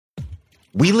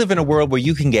We live in a world where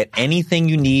you can get anything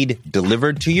you need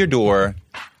delivered to your door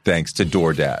thanks to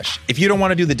DoorDash. If you don't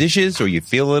want to do the dishes or you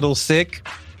feel a little sick,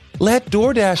 let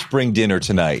DoorDash bring dinner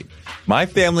tonight. My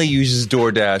family uses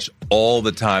DoorDash all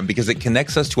the time because it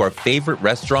connects us to our favorite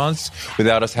restaurants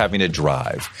without us having to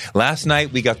drive. Last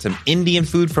night, we got some Indian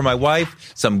food for my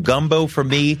wife, some gumbo for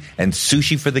me, and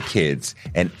sushi for the kids.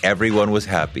 And everyone was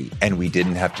happy, and we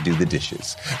didn't have to do the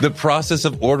dishes. The process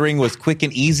of ordering was quick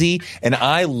and easy, and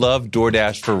I love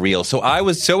DoorDash for real. So I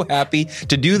was so happy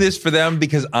to do this for them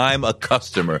because I'm a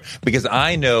customer, because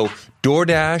I know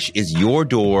DoorDash is your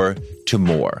door to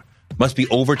more. Must be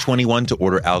over 21 to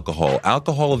order alcohol.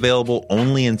 Alcohol available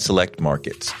only in select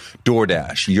markets.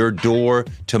 DoorDash, your door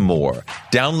to more.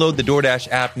 Download the DoorDash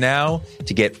app now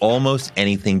to get almost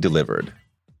anything delivered.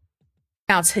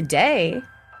 Now today,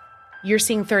 you're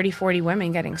seeing 30, 40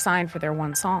 women getting signed for their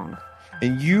one song.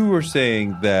 And you were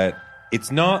saying that it's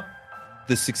not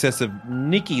the success of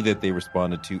Nicki that they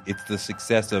responded to, it's the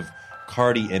success of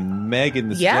Cardi and Megan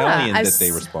Thee Stallion that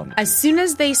they responded to. As soon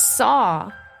as they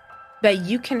saw that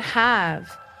you can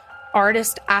have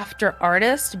artist after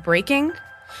artist breaking,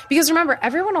 because remember,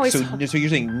 everyone always... So you're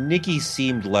saying Nicki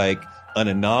seemed like an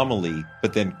anomaly,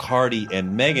 but then Cardi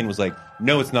and Megan was like,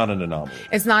 no, it's not an anomaly.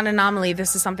 It's not an anomaly.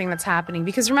 This is something that's happening.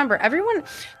 Because remember,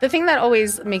 the thing that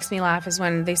always makes me laugh is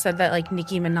when they said that like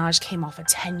Nicki Minaj came off a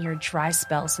 10-year dry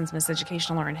spell since Miseducation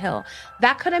of Lauryn Hill.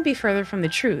 That couldn't be further from the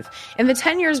truth. In the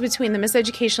 10 years between the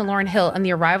Miseducation of Lauryn Hill and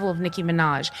the arrival of Nicki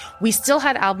Minaj, we still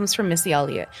had albums from Missy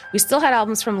Elliott. We still had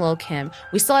albums from Lil' Kim.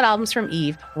 We still had albums from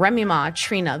Eve, Remy Ma,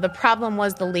 Trina. The problem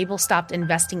was the label stopped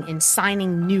investing in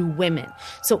signing new women.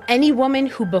 So any woman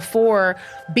who before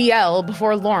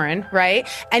Lauryn, right?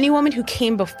 Any woman who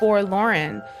came before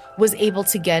Lauryn was able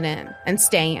to get in and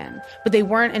stay in, but they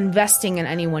weren't investing in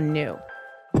anyone new.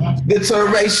 Good to a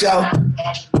ratio.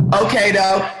 Okay,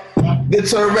 though. Good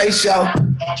to a ratio.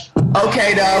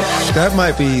 Okay, though. That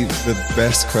might be the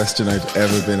best question I've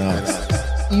ever been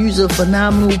asked. You're a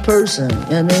phenomenal person.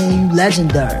 I mean, you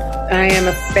legendary. I am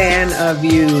a fan of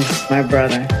you, my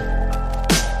brother.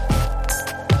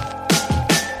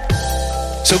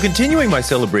 So continuing my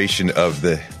celebration of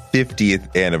the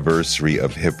 50th anniversary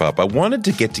of hip-hop, I wanted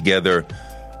to get together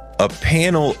a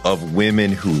panel of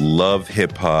women who love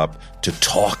hip-hop to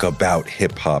talk about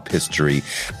hip-hop history.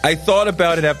 I thought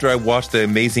about it after I watched the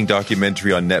amazing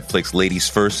documentary on Netflix, Ladies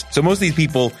First. So most of these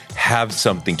people have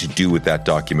something to do with that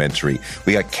documentary.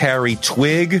 We got Carrie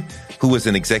Twigg, who was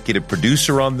an executive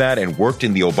producer on that and worked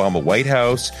in the Obama White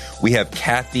House. We have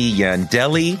Kathy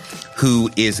Yandelli,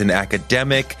 who is an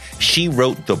academic. She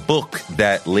wrote the book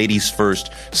that Ladies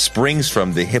First springs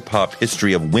from, the hip-hop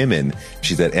history of women.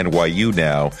 She's at NYU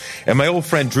now. And my old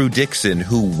friend Drew Dixon,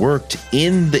 who worked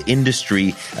in the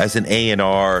industry as an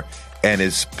A&R and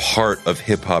is part of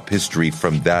hip-hop history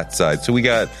from that side. So we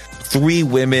got three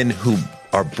women who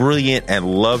are brilliant and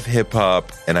love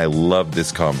hip-hop, and I love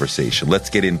this conversation. Let's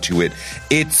get into it.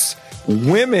 It's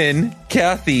women,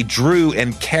 Kathy, Drew,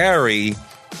 and Carrie,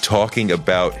 talking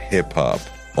about hip-hop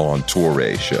on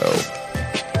Touré Show.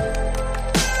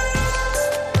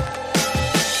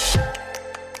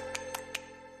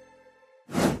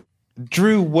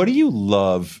 Drew, what do you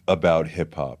love about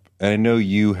hip-hop? And I know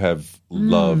you have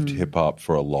loved hip-hop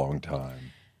for a long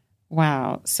time.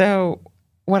 Wow. So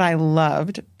what I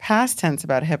loved, past tense,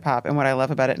 about hip-hop and what I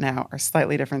love about it now are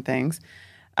slightly different things.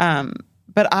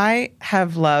 But I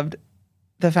have loved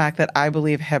the fact that I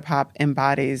believe hip-hop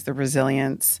embodies the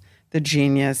resilience, the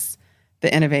genius,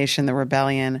 the innovation, the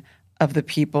rebellion of the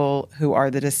people who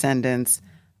are the descendants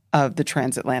of the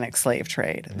transatlantic slave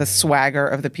trade, the swagger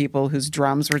of the people whose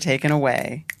drums were taken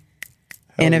away,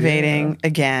 innovating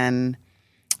again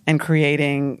and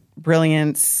creating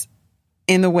brilliance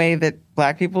in the way that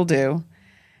Black people do,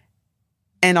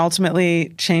 and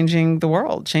ultimately changing the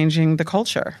world, changing the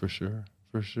culture. For sure,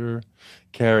 for sure.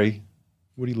 Carrie,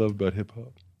 what do you love about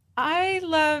hip-hop? I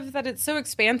love that it's so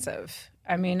expansive.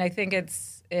 I mean, I think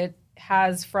it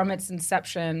has, from its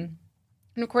inception,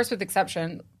 and of course with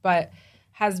exception, but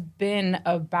has been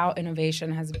about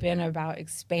innovation, has been about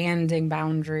expanding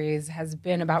boundaries, has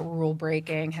been about rule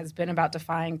breaking, has been about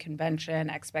defying convention,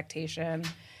 expectation.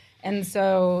 And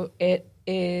so it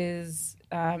has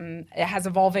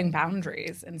evolving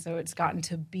boundaries. And so it's gotten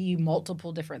to be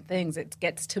multiple different things. It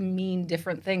gets to mean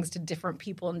different things to different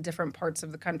people in different parts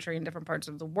of the country and different parts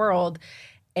of the world,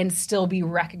 and still be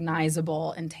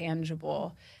recognizable and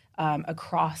tangible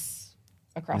across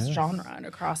genre and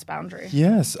across boundary.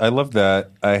 Yes, I love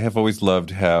that. I have always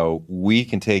loved how we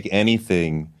can take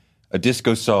anything, a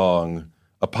disco song,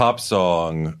 a pop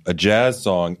song, a jazz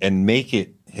song, and make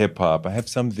it hip hop. I have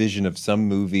some vision of some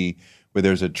movie where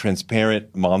there's a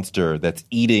transparent monster that's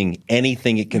eating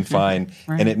anything it can find,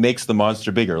 and it makes the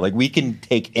monster bigger. Like, we can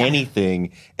take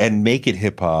anything and make it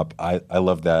hip hop. I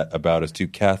love that about us too.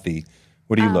 Kathy,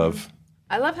 what do you love?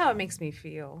 I love how it makes me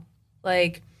feel.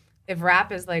 Like, if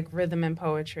rap is like rhythm and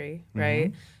poetry,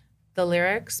 right? The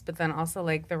lyrics, but then also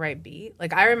like the right beat.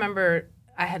 Like, I remember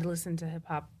I had listened to hip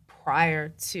hop prior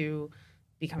to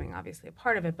becoming obviously a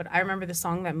part of it, but I remember the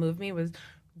song that moved me was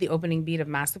the opening beat of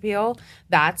Mass Appeal.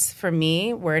 That's, for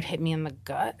me, where it hit me in the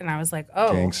gut, and I was like,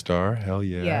 oh. Gangstar, hell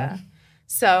yeah. Yeah.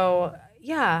 So,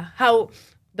 yeah, how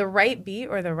the right beat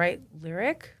or the right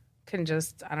lyric can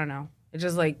just, I don't know, it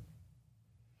just like.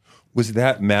 Was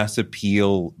that Mass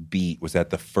Appeal beat, was that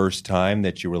the first time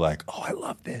that you were like, oh, I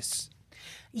love this?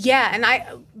 Yeah,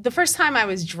 and the first time I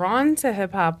was drawn to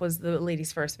hip hop was the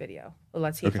Ladies First video, the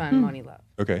Latifah and Moni Love.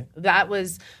 Okay. That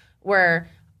was where,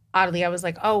 oddly, I was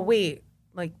like, oh, wait,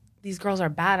 like, these girls are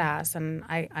badass, and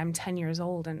I'm 10 years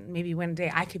old, and maybe one day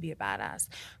I could be a badass.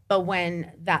 But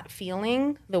when that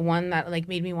feeling, the one that, like,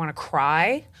 made me want to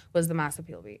cry, was the Mass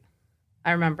Appeal beat.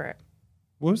 I remember it.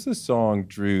 What was the song,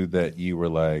 Drew, that you were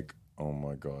like, oh,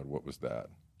 my God, what was that?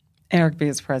 Eric B.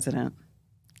 is President.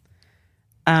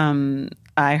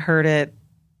 I heard it,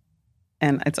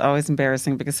 and it's always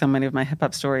embarrassing because so many of my hip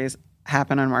hop stories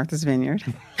happen on Martha's Vineyard.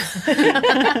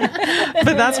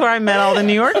 But that's where I met all the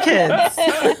New York kids.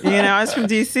 I was from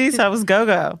DC, so I was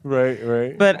go-go.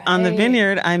 Right. But on the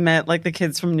Vineyard, I met like the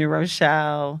kids from New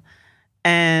Rochelle,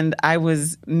 and I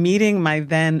was meeting my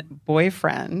then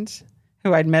boyfriend,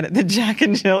 who I'd met at the Jack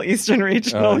and Jill Eastern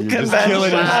Regional Convention. Just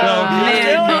killing yourself.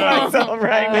 Killing myself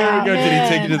right now. Did he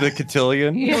take you to the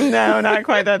cotillion? No, not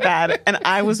quite that bad. And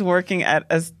I was working at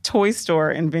a toy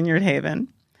store in Vineyard Haven,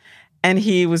 and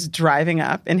he was driving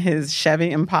up in his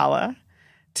Chevy Impala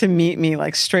to meet me,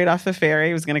 like straight off the ferry.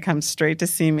 He was going to come straight to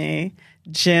see me.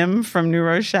 Jim from New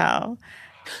Rochelle.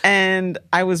 And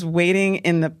I was waiting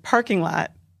in the parking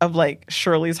lot of like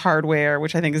Shirley's Hardware,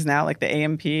 which I think is now like the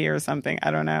AMP or something. I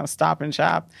don't know, Stop and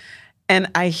Shop. And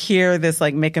I hear this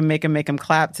like make him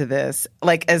clap to this,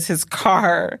 like as his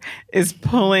car is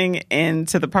pulling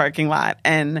into the parking lot.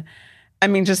 And I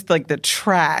mean, just like the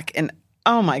track, and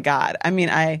oh my God. I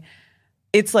mean,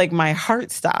 it's like my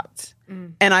heart stopped.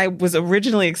 And I was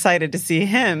originally excited to see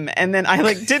him. And then I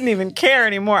like didn't even care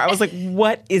anymore. I was like,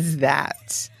 what is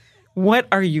that? What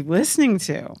are you listening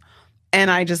to?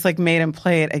 And I just like made him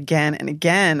play it again and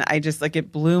again. I just like,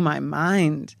 it blew my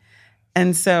mind.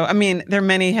 And so, I mean, there are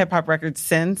many hip hop records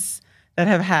since that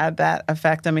have had that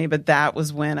effect on me, but that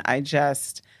was when I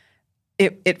just,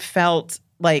 it felt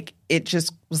like it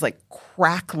just was like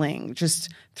crackling just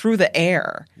through the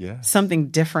air. Yeah. Something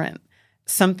different,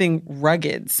 something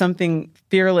rugged, something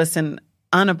fearless and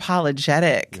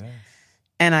unapologetic. Yes.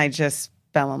 And I just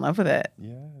fell in love with it.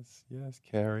 Yes,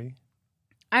 Carrie.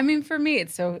 I mean, for me,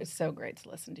 it's so great to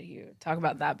listen to you talk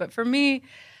about that. But for me,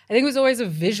 I think it was always a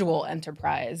visual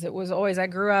enterprise. It was always, I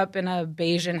grew up in a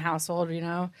Bayesian household,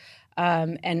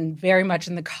 and very much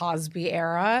in the Cosby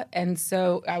era. And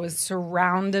so I was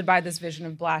surrounded by this vision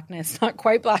of blackness, not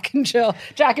quite Jack and Jill,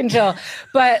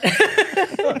 but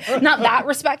not that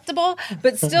respectable,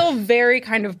 but still very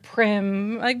kind of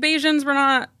prim. Like Bayesians were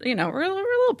not, we're a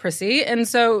little prissy. And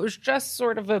so it was just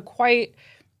sort of a quite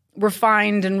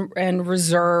refined and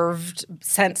reserved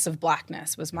sense of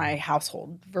blackness was my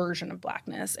household version of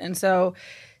blackness. And so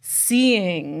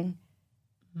seeing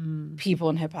people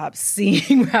in hip hop,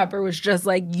 seeing rapper was just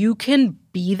like, you can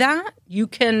be that, you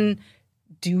can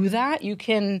do that, you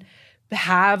can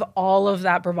have all of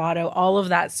that bravado, all of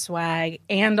that swag,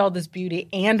 and all this beauty,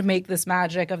 and make this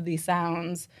magic of these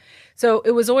sounds. So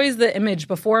it was always the image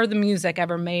before the music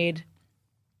ever made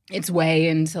its way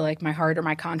into like my heart or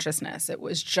my consciousness. It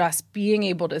was just being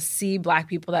able to see Black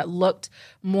people that looked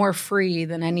more free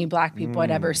than any Black people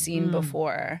I'd ever seen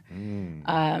before.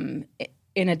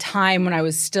 In a time when I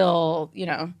was still,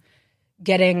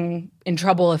 getting in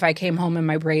trouble if I came home and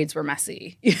my braids were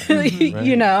messy.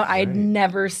 I'd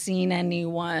never seen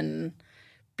anyone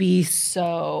be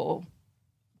so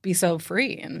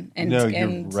free and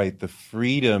you're right. The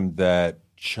freedom that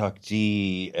Chuck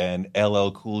D and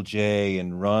LL Cool J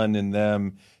and Run and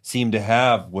them seemed to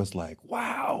have was like,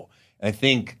 wow. And I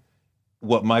think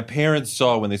what my parents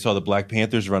saw when they saw the Black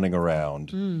Panthers running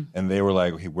around, and they were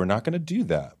like, hey, we're not going to do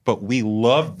that. But we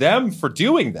love them for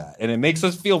doing that. And it makes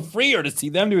us feel freer to see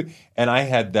them do it. And I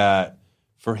had that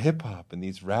for hip hop and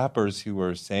these rappers who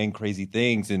were saying crazy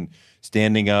things and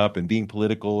standing up and being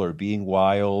political or being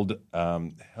wild.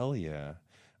 Hell yeah.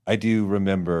 I do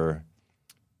remember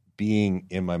being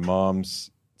in my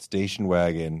mom's station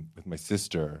wagon with my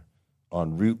sister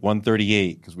on Route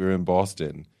 138 because we were in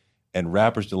Boston. and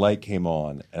Rapper's Delight came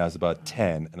on, and I was about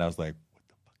 10, and I was like,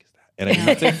 what the fuck is that? And I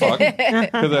didn't say fuck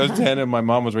because I was 10 and my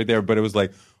mom was right there, but it was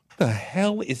like, what the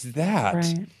hell is that?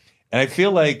 Right. And I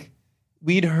feel like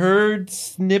we'd heard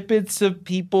snippets of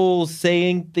people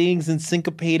saying things in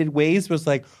syncopated ways. It was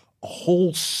like a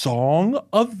whole song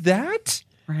of that.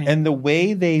 Right. And the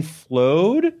way they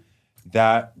flowed,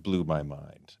 that blew my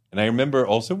mind. And I remember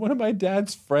also one of my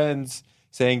dad's friends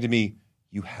saying to me,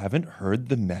 you haven't heard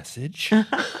the message?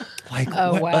 Like,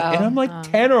 Oh, what? wow. And I'm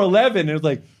like 10 or 11. And it was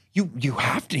like, you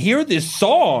have to hear this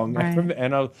song. Right.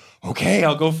 And I was, okay,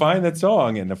 I'll go find that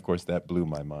song. And of course, that blew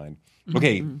my mind.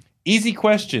 Okay, easy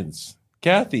questions.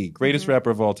 Kathy, greatest rapper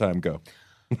of all time, go.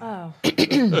 Oh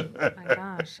my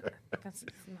gosh, that's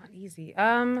not easy.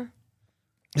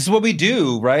 This is what we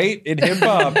do, right? In hip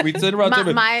hop, we sit around.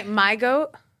 My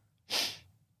goat,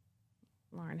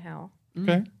 Lauryn Hill.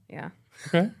 Okay. Yeah,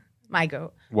 Okay. my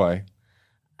goat. Why?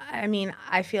 I mean,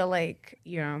 I feel like,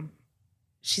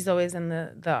 she's always in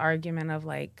the argument of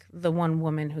like the one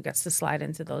woman who gets to slide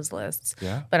into those lists.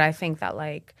 Yeah. But I think that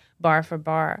like bar for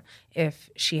bar, if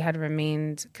she had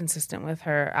remained consistent with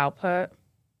her output,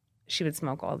 she would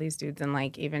smoke all these dudes. And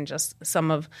like even just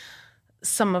some of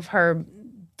her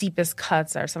deepest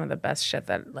cuts are some of the best shit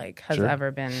that like has ever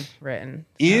been written.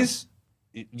 So.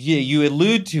 You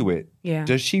allude to it. Yeah.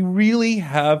 Does she really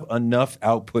have enough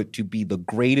output to be the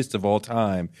greatest of all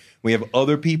time? We have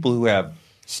other people who have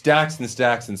stacks and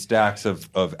stacks and stacks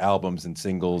of albums and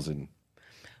singles and.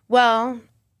 Well,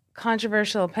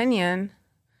 controversial opinion.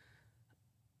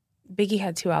 Biggie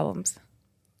had 2 albums.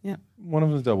 Yeah, one of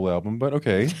them is a double album, but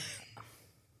okay.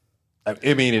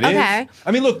 I mean, it is. Okay.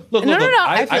 I mean, look. No,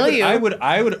 I feel you.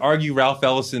 I would argue Ralph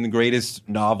Ellison, the greatest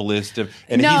novelist of,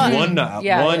 and No. he's one.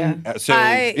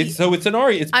 So it's an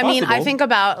argument. It's possible. I mean, I think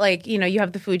about like, you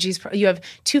have the Fugees, you have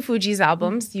 2 Fugees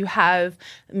albums, you have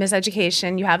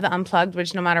Miseducation, you have the Unplugged,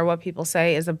 which no matter what people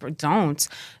say is a brilliant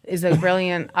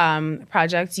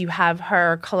project. You have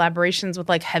her collaborations with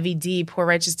like Heavy D, Poor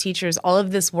Righteous Teachers, all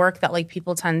of this work that like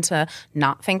people tend to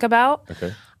not think about.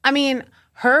 Okay. I mean,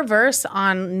 her verse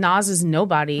on Nas's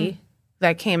Nobody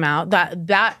that came out,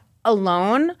 that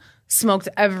alone smoked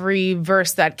every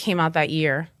verse that came out that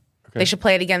year. Okay. They should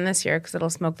play it again this year because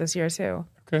it'll smoke this year too.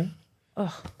 Okay.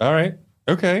 Ugh. All right.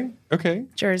 Okay.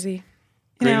 Jersey.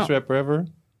 Greatest rapper ever?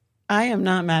 I am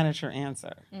not mad at your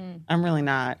answer. I'm really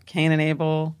not. Cain and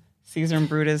Abel, Caesar and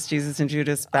Brutus, Jesus and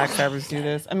Judas, Backstabbers do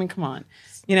this. I mean, come on.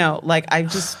 Like I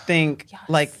just think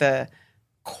like the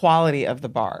quality of the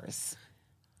bars.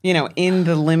 In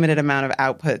the limited amount of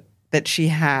output that she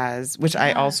has, which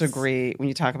I also agree when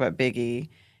you talk about Biggie,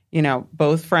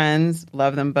 both friends,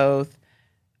 love them both.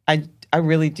 I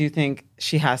really do think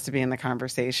she has to be in the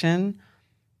conversation.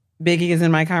 Biggie is in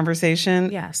my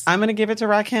conversation. Yes. I'm going to give it to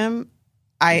Rakim.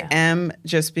 I am,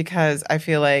 just because I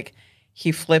feel like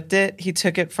he flipped it. He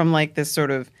took it from like this sort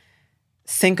of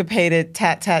syncopated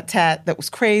tat, tat, tat that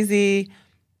was crazy.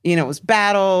 It was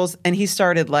battles, and he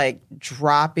started like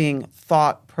dropping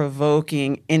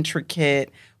thought-provoking,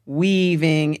 intricate,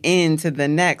 weaving into the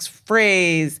next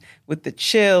phrase with the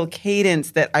chill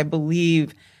cadence that I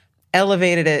believe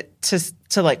elevated it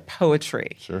to like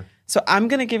poetry. Sure. So I'm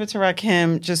going to give it to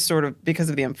Rakim just sort of because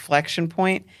of the inflection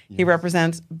point he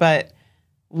represents, but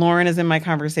Lauren is in my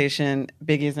conversation.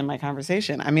 Biggie is in my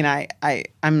conversation. I mean,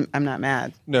 I'm not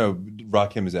mad. No,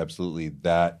 Rakim is absolutely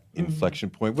that inflection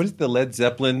point. What is the Led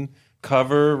Zeppelin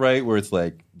cover, right? Where it's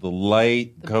like the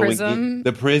light prism.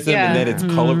 the prism, and then it's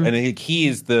color, and he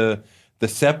is the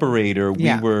separator.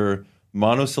 We were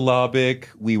monosyllabic.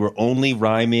 We were only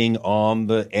rhyming on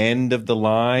the end of the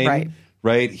line.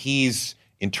 Right. He's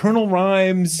internal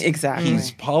rhymes. Exactly.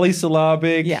 He's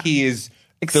polysyllabic. Yeah. He is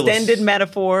extended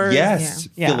metaphors. Yes.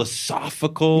 Yeah.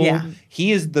 Philosophical. Yeah.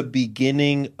 He is the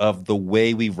beginning of the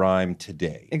way we rhyme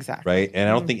today. Exactly. Right? And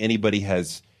I don't think anybody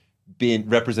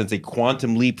represents a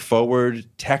quantum leap forward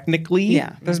technically.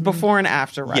 Yeah. There's before and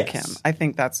after Rakim. Yes. I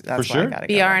think that's For why sure. I got to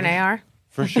go. BR and AR.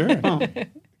 For sure.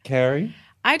 Carrie?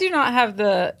 I do not have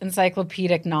the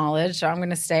encyclopedic knowledge, so I'm going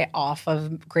to stay off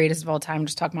of greatest of all time.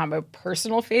 Just talking about my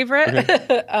personal favorite,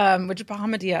 which is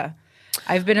Bahamadia.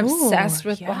 I've been obsessed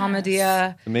with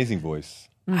Bahamadia. Amazing voice.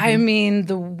 I mean,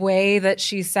 the way that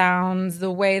she sounds, the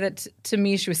way that to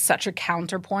me she was such a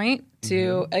counterpoint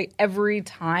to every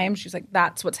time she was like,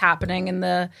 "That's what's happening in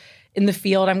the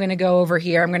field. I'm going to go over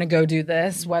here. I'm going to go do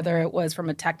this," whether it was from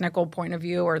a technical point of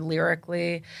view or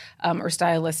lyrically or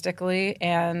stylistically.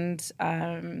 And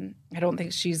I don't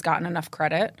think she's gotten enough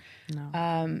credit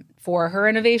for her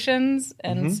innovations.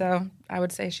 And so I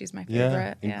would say she's my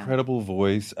favorite. Incredible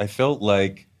voice. I felt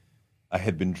like I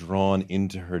had been drawn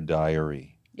into her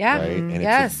diary. Yeah. right? And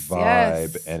Yes, it's a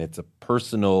vibe, yes. and it's a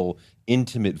personal,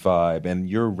 intimate vibe, and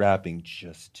you're rapping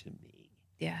just to me,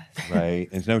 Yes. right?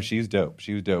 And no, she was dope.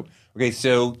 She was dope. Okay,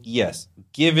 so yes,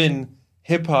 given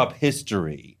hip hop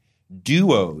history,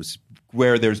 duos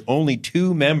where there's only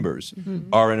two members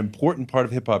are an important part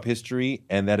of hip hop history,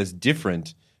 and that is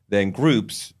different than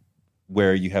groups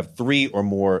where you have three or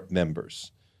more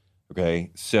members.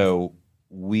 Okay, so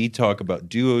we talk about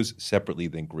duos separately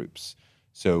than groups.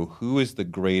 So who is the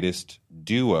greatest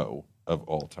duo of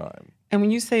all time? And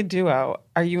when you say duo,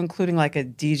 are you including like a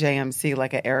DJ MC,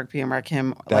 like a Eric B. and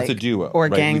Rakim? That's like, a duo, Or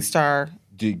right? Gangstar?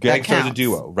 Gangstar's a counts.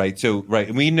 duo, right? So, right,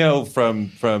 and we know from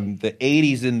the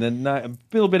 80s and a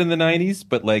little bit in the 90s,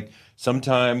 but like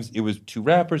sometimes it was two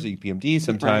rappers, EPMD,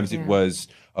 sometimes it was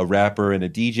a rapper and a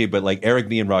DJ, but like Eric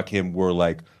B. and Rakim were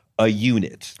like a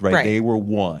unit, right? Right. They were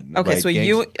one. Okay, right? so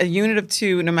a unit of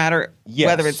two, no matter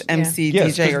whether it's MC,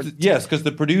 DJ, or... Yes, because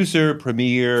the producer,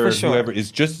 premier, For sure. whoever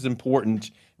is just as important,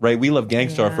 right? We love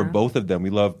Gangstar for both of them. We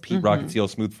love Pete Rock and CL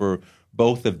Smooth for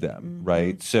both of them,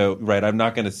 right? So, right, I'm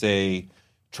not going to say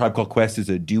Tribe Called Quest is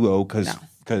a duo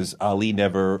because Ali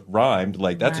never rhymed.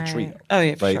 Like, that's a trio. Oh,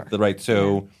 yeah, for right? sure.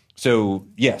 Right, so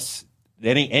yes,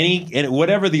 any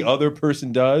whatever the other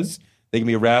person does, they can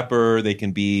be a rapper, they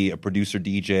can be a producer,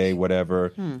 DJ,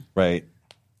 whatever, right?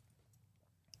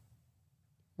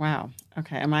 Wow.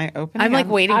 Okay, am I open? I'm like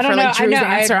again? waiting I for don't like know. I Drew's know.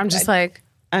 answer. I'm just like,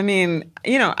 I mean,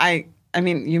 I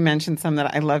mean, you mentioned some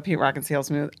that I love Pete Rock and CL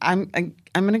Smooth. I'm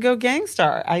going to go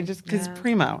Gangstar. I just because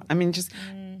primo. I mean, just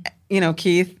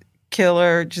Keith,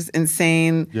 killer, just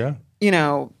insane. Yeah.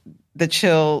 The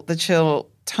chill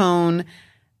tone,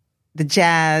 the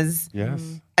jazz.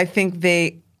 Yes. I think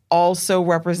they also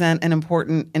represent an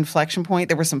important inflection point.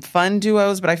 There were some fun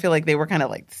duos, but I feel like they were kind of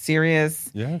like serious.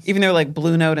 Yes. Even though like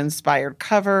Blue Note inspired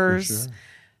covers. For sure.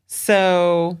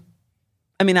 So,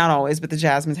 I mean, not always, but the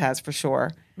Jasmine has for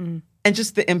sure. And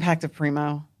just the impact of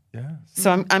Primo. Yes.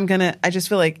 So I just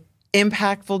feel like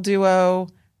impactful duo,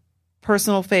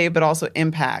 personal fave, but also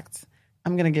impact.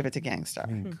 I'm going to give it to Gangstar.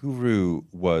 I mean, Guru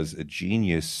was a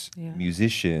genius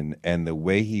musician, and the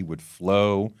way he would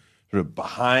flow sort of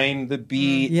behind the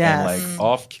beat and like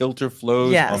off kilter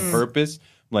flows on purpose,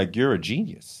 like you're a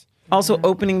genius. Also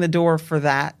opening the door for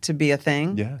that to be a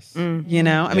thing. Yes. I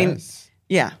mean,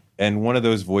 yeah. And one of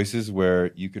those voices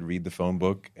where you could read the phone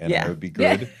book and it would be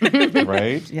good,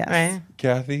 right? Yes. right?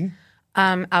 Kathy?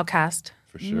 Outcast.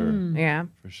 For sure. Yeah.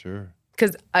 For sure.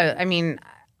 Because, I mean,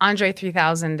 Andre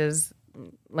 3000 is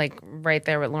like right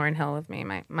there with Lauryn Hill with me.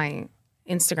 My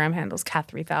Instagram handle's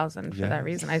Cat3000 for that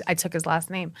reason. I took his last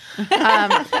name.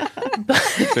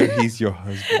 So he's your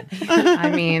husband. I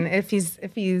mean, if he's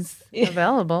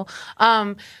available.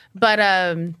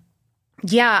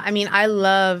 Yeah, I mean, I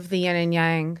love the yin and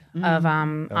yang of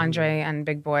Andre and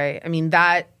Big Boy. I mean,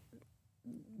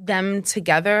 them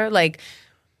together, like,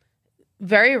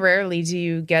 very rarely do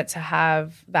you get to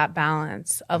have that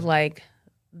balance of like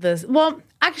this. Well,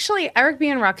 actually, Eric B.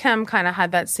 and Rakim kind of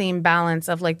had that same balance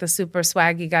of like the super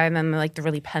swaggy guy and then like the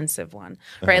really pensive one,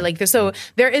 right? Like, so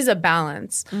there is a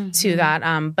balance to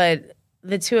that. But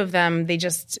the two of them, they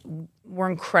just were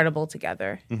incredible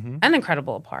together and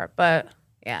incredible apart. But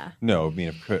yeah. No, I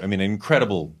mean, an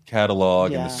incredible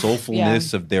catalog and the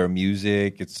soulfulness of their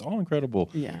music. It's all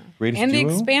incredible. Yeah. Greatest And the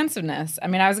duo? expansiveness. I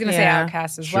mean, I was going to say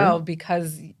Outkast as well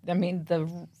because, I mean,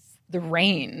 the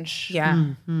range.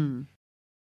 Yeah.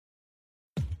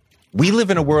 We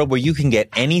live in a world where you can get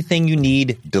anything you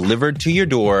need delivered to your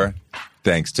door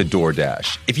thanks to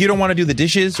DoorDash. If you don't want to do the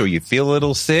dishes or you feel a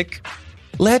little sick,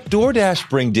 let DoorDash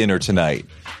bring dinner tonight.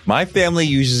 My family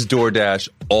uses DoorDash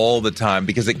all the time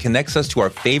because it connects us to our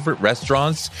favorite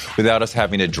restaurants without us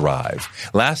having to drive.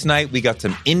 Last night, we got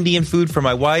some Indian food for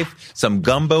my wife, some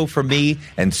gumbo for me,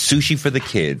 and sushi for the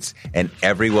kids. And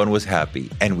everyone was happy,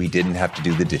 and we didn't have to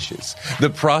do the dishes. The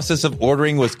process of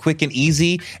ordering was quick and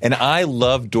easy, and I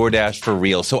love DoorDash for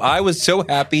real. So I was so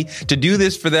happy to do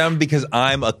this for them because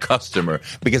I'm a customer,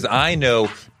 because I know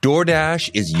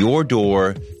DoorDash is your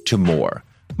door to more.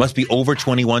 Must be over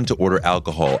 21 to order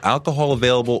alcohol. Alcohol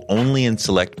available only in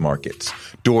select markets.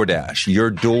 DoorDash, your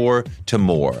door to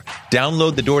more.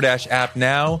 Download the DoorDash app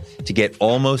now to get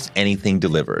almost anything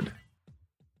delivered.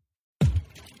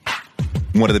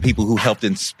 One of the people who helped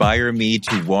inspire me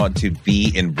to want to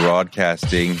be in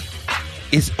broadcasting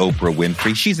is Oprah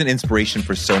Winfrey. She's an inspiration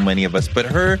for so many of us, but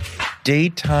her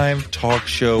daytime talk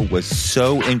show was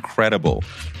so incredible.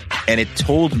 And it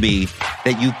told me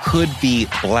that you could be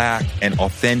black and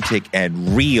authentic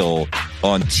and real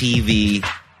on TV.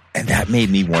 And that made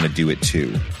me want to do it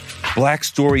too. Black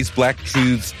Stories, Black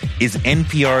Truths is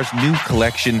NPR's new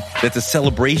collection that's a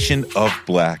celebration of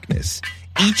blackness.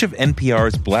 Each of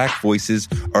NPR's Black voices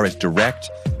are as direct,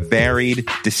 varied,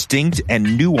 distinct, and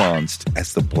nuanced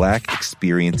as the Black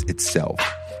experience itself.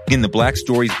 In the Black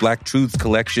Stories, Black Truths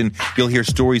collection, you'll hear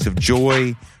stories of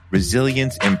joy,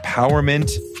 resilience,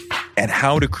 empowerment, and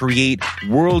how to create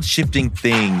world-shifting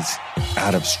things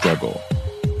out of struggle.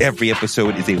 Every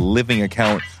episode is a living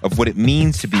account of what it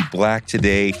means to be Black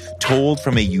today, told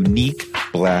from a unique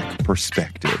Black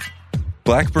perspective.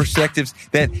 Black perspectives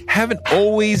that haven't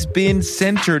always been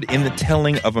centered in the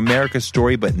telling of America's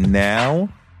story, but now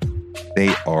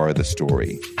they are the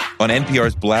story. On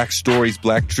NPR's Black Stories,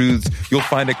 Black Truths, you'll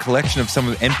find a collection of some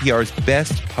of NPR's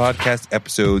best podcast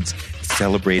episodes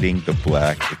celebrating the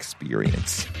Black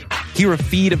experience. Hear a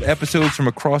feed of episodes from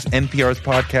across NPR's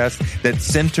podcasts that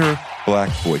center Black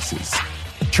voices.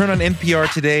 Turn on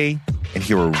NPR today and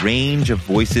hear a range of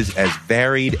voices as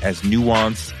varied, as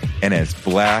nuanced, and as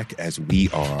Black as we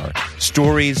are.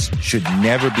 Stories should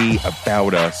never be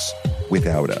about us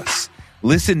without us.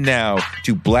 Listen now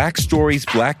to Black Stories,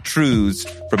 Black Truths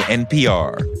from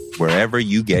NPR, wherever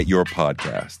you get your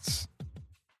podcasts.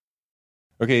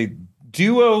 Okay,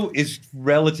 duo is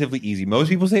relatively easy. Most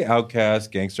people say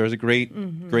Outkast. Gangstar is a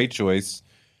great choice.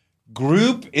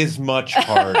 Group is much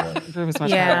harder. Group is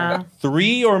much harder.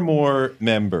 3 or more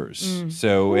members.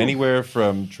 So anywhere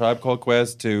from Tribe Called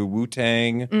Quest to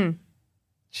Wu-Tang.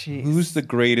 Jeez. Who's the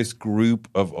greatest group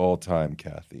of all time,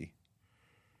 Kathy?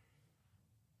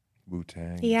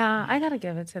 Wu-Tang. Yeah, I gotta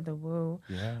give it to the Wu.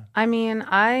 Yeah. I mean,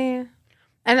 and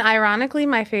ironically,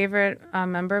 my favorite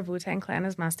member of Wu-Tang Clan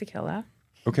is Master Killa.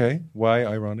 Okay. Why,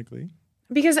 ironically?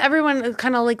 Because everyone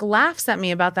kind of like laughs at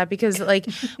me about that because like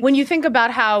when you think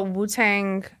about how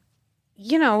Wu-Tang,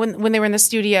 you know, when they were in the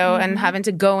studio and having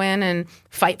to go in and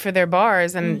fight for their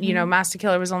bars and, you know, Master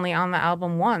Killa was only on the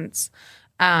album once.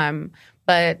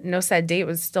 But No Sad Date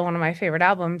was still one of my favorite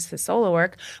albums, his solo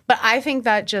work. But I think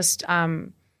that just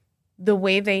the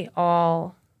way they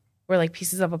all were like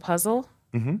pieces of a puzzle,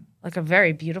 like a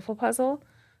very beautiful puzzle.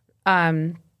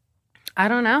 I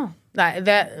don't know.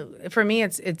 That for me,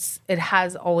 it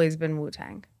has always been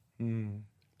Wu-Tang.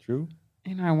 True.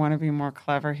 You know, I want to be more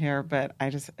clever here, but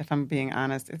if I'm being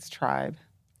honest, it's Tribe.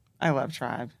 I love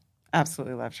Tribe.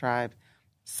 Absolutely love Tribe.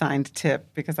 Signed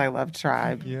Tip because I love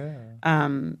Tribe. Yeah.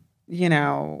 You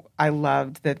know, I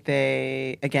loved that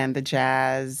they, again, the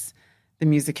jazz, the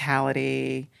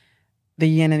musicality, the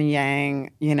yin and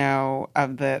yang, you know,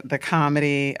 of the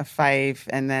comedy of Fife,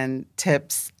 and then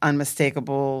Tip's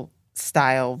unmistakable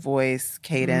style, voice,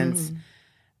 cadence,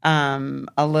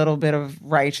 a little bit of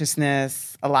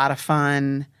righteousness, a lot of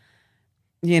fun,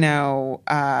 you know,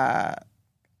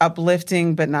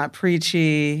 uplifting but not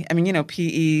preachy. I mean, you know,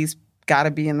 PE's got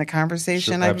to be in the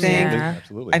conversation, Sure, I think.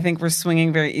 Absolutely. I think we're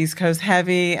swinging very East Coast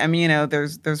heavy. I mean, you know,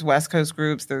 there's West Coast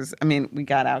groups. We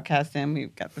got Outkast in.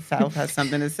 We've got the South has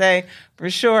something to say for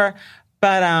sure.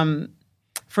 But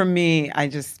for me, I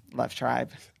just love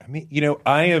Tribe. I mean, you know,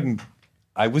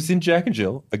 I was in Jack and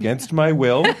Jill against my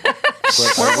will.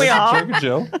 Weren't we all? Jack and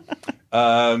Jill.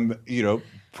 You know,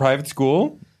 private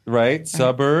school, right?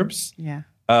 Suburbs. Yeah.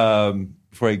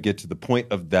 Before I get to the point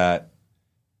of that,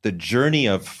 the journey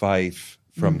of Fife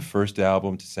from first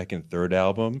album to second, third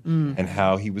album, and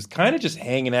how he was kind of just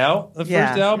hanging out the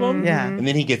first album. Yeah. And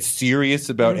then he gets serious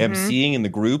about emceeing in the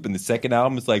group. And the second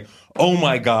album is like, oh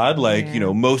my God, like, you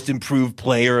know, most improved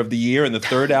player of the year. And the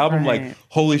third album, like,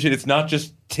 holy shit, it's not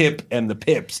just Tip and the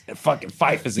Pips. Fucking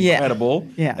Fife is incredible.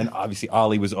 Yeah. And obviously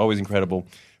Ollie was always incredible.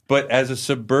 But as a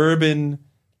suburban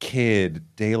kid,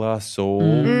 De La Soul,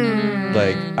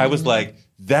 like, I was like,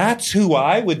 that's who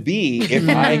I would be if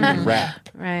I could rap.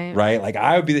 Right? Like,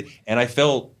 I would be, and I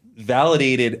felt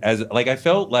validated I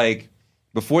felt like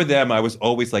before them, I was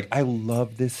always like, I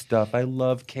love this stuff. I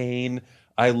love Kane.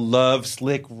 I love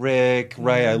Slick Rick,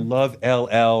 right? I love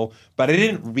LL. But I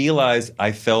didn't realize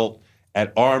I felt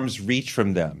at arm's reach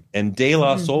from them. And De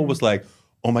La Soul was like,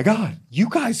 oh my God, you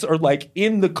guys are like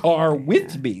in the car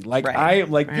with me. Like, I am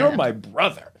like, you're my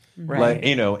brother. Like,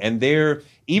 you know, and they're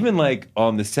even like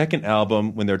on the second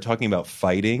album when they're talking about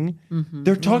fighting,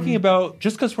 they're talking about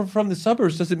just because we're from the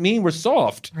suburbs doesn't mean we're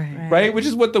soft, right? Which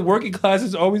is what the working class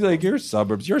is always like. You're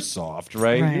suburbs, you're soft,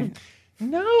 right?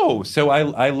 No, so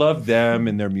I love them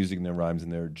and their music and their rhymes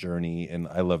and their journey, and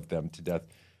I love them to death.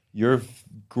 You're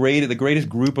great, the greatest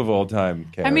group of all time,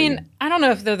 Carrie. I mean, I don't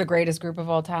know if they're the greatest group of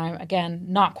all time. Again,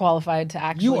 not qualified to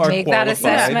actually You are make qualified. that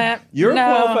assessment. You're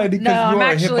qualified because I'm you're a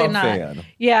actually hip-hop not. fan.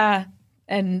 Yeah.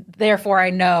 And therefore,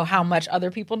 I know how much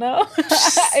other people know.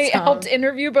 I helped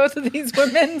interview both of these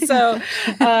women, so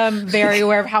very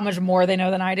aware of how much more they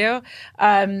know than I do.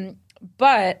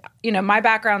 But, my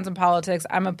background's in politics.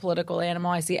 I'm a political animal.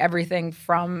 I see everything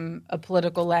from a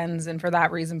political lens. And for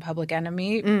that reason, Public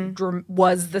Enemy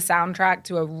was the soundtrack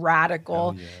to a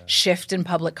radical shift in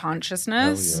public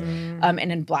consciousness and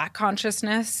in Black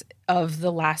consciousness of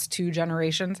the last 2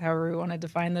 generations, however we want to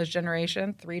define those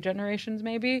generations, 3 generations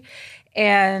maybe,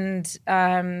 and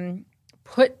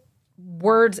put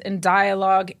words and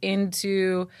dialogue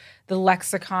into the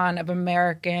lexicon of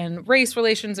American race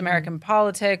relations, American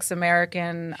politics,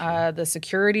 American the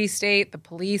security state, the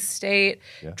police state,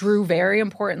 drew very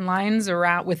important lines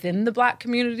around within the Black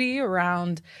community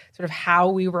around sort of how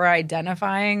we were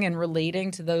identifying and relating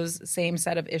to those same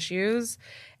set of issues.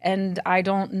 And I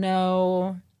don't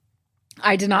know,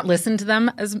 I did not listen to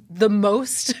them as the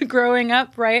most growing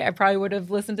up, right? I probably would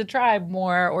have listened to Tribe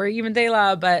more or even De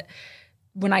La, but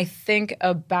when I think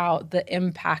about the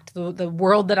impact, the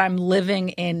world that I'm living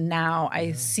in now,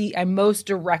 I most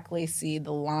directly see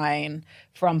the line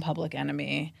from Public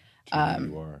Enemy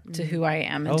to who I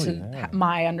am and to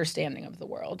my understanding of the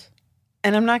world.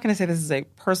 And I'm not going to say this is a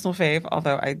personal fave,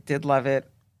 although I did love it,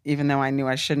 even though I knew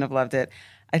I shouldn't have loved it.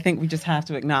 I think we just have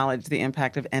to acknowledge the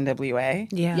impact of NWA.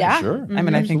 Yeah. Sure. I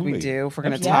mean, I think we do. If we're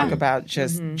going to talk about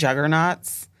just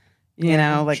juggernauts,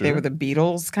 they were the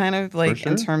Beatles kind of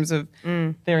in terms of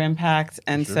their impact.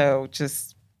 And so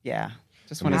just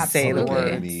want to say the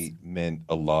words. It meant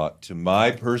a lot to my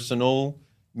personal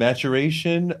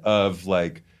maturation of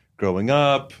growing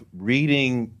up,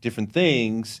 reading different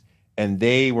things. And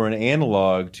they were an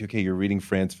analog to, you're reading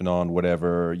Frantz Fanon,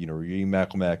 whatever, you're reading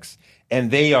Malcolm X. And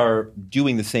they are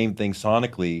doing the same thing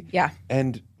sonically. Yeah.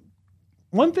 And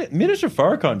one thing, Minister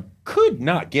Farrakhan could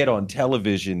not get on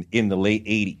television in the late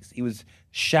 80s. He was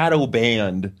shadow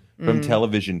banned from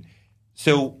television.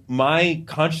 So my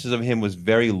consciousness of him was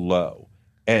very low.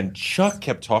 And Chuck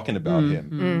kept talking about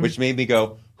him, which made me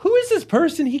go, who is this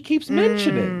person he keeps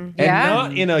mentioning? And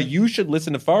not in a, you should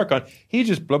listen to Farrakhan. He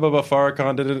just blah, blah, blah,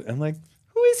 Farrakhan. Da, da, da. I'm like,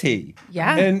 who is he?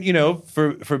 Yeah. And,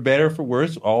 for better, for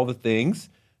worse, all the things.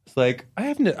 It's I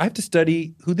have to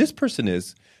study who this person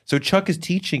is. So Chuck is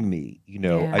teaching me,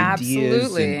 ideas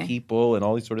Absolutely. and people and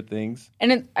all these sort of things.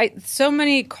 And so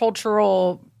many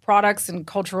cultural products and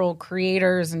cultural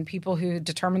creators and people who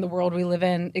determine the world we live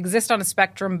in exist on a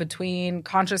spectrum between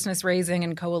consciousness raising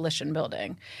and coalition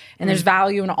building. And there's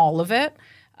value in all of it.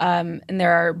 And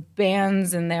there are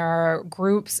bands and there are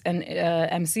groups and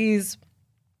MCs,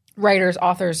 writers,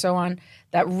 authors, so on,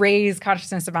 that raise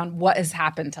consciousness about what has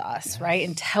happened to us, right?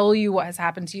 And tell you what has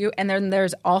happened to you. And then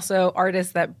there's also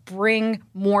artists that bring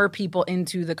more people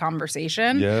into the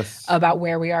conversation about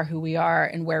where we are, who we are,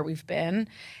 and where we've been.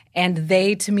 And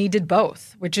they, to me, did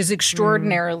both, which is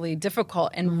extraordinarily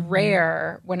difficult and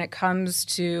rare when it comes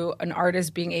to an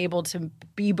artist being able to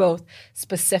be both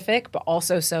specific but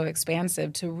also so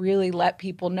expansive to really let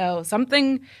people know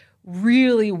something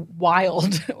really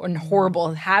wild and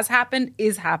horrible has happened,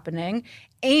 is happening,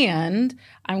 and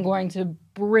I'm going to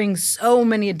bring so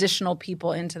many additional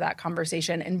people into that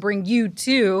conversation and bring you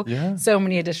to so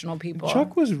many additional people.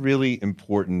 Chuck was really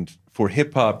important for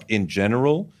hip hop in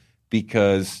general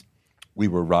because we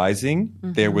were rising.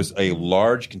 There was a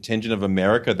large contingent of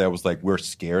America that was we're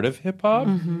scared of hip hop.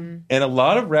 And a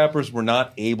lot of rappers were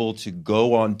not able to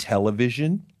go on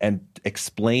television and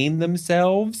explain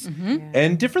themselves.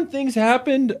 And different things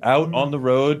happened out on the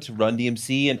road to Run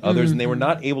DMC and others, and they were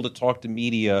not able to talk to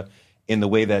media in the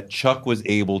way that Chuck was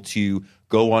able to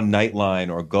go on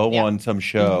Nightline or go on some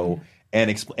show. And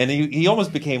he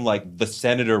almost became the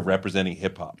senator representing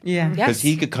hip hop. Yeah. Because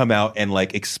he could come out and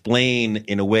explain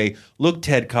in a way, look,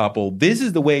 Ted Koppel, this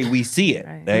is the way we see it.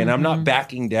 Right? And I'm not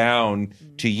backing down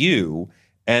to you.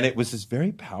 And it was this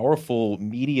very powerful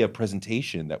media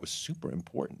presentation that was super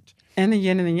important. And the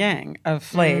yin and the yang of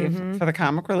Flav for the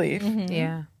comic relief.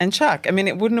 Yeah. And Chuck. I mean,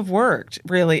 it wouldn't have worked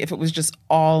really if it was just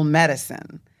all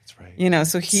medicine. That's right.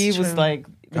 So he was the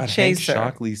chaser. Hank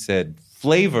Shockley said,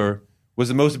 Flavor was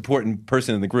the most important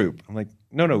person in the group. I'm like,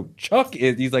 no, Chuck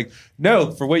is. He's like,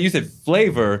 no, for what you said,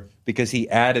 Flavor, because he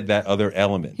added that other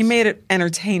element. He made it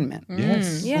entertainment.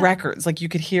 Yes. Yeah. Records. You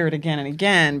could hear it again and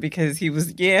again because he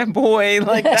was, boy,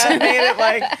 that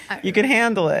made it you could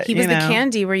handle it. He was the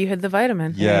candy where you hid the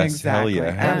vitamin. Yes, exactly. Hell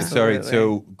yeah. Absolutely. Sorry,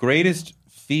 so greatest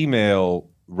female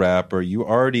rapper, you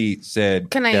already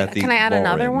said Can I add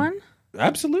another one?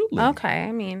 Absolutely. Okay,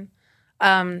 I mean,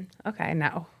 okay,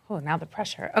 now the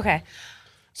pressure. Okay.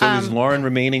 So is Lauren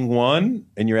remaining one,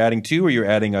 and you're adding two, or you're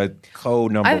adding a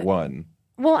number one?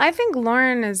 Well, I think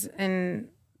Lauren is in.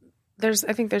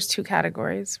 I think there's two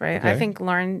categories, right? Okay. I think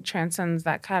Lauren transcends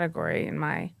that category, in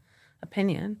my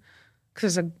opinion,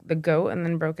 because the GOAT and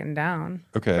then broken down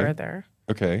further.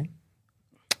 Okay.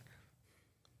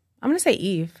 I'm going to say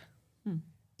Eve.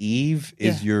 Eve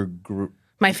is your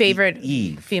My favorite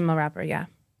Eve. female rapper, yeah.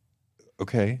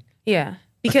 Okay. Yeah.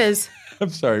 Because I'm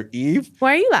sorry, Eve?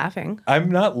 why are you laughing? I'm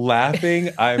not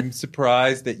laughing. I'm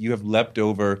surprised that you have leapt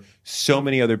over so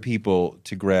many other people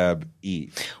to grab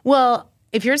Eve. Well,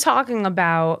 if you're talking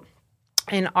about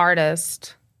an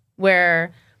artist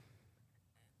who's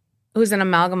an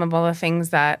amalgam of all the things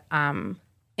that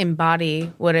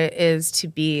embody what it is to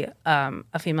be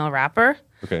a female rapper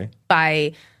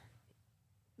by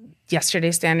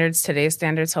yesterday's standards, today's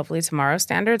standards, hopefully tomorrow's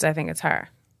standards, I think it's her.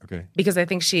 Okay. Because I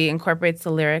think she incorporates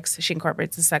the lyrics, she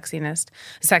incorporates the sexiness.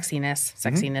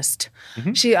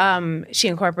 Mm-hmm. She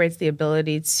incorporates the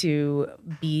ability to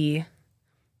be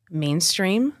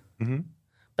mainstream,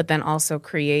 but then also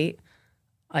create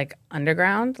like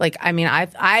underground. Like, I mean,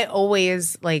 I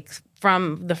always like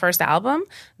from the first album,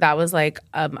 that was like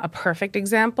a perfect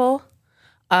example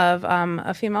of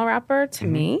a female rapper to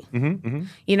me.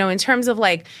 You know, in terms of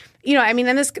like, you know, I mean,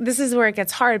 and this is where it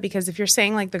gets hard because if you're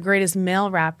saying like the greatest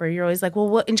male rapper, you're always like, well,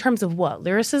 what in terms of what?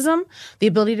 Lyricism, the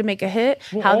ability to make a hit,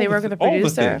 how they work with the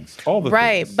producer, all the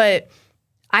right? things. But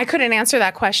I couldn't answer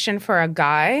that question for a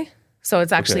guy, so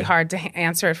it's actually hard to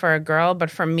answer it for a girl.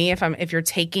 But for me, if you're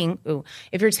taking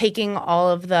all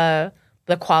of the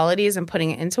qualities and putting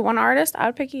it into one artist, I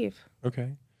would pick Eve.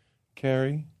 Okay,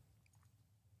 Carrie.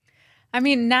 I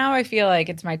mean, now I feel like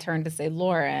it's my turn to say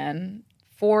Lauren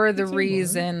for the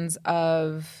reasons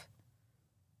of,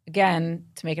 again,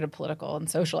 to make it a political and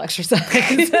social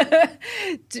exercise.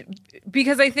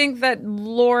 Because I think that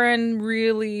Lauren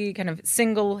really kind of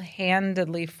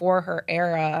single-handedly for her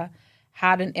era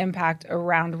had an impact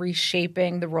around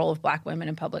reshaping the role of Black women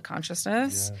in public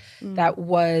consciousness. Yes. That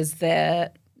was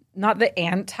not the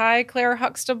anti-Claire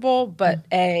Huxtable, but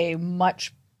a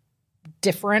much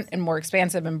different and more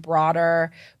expansive and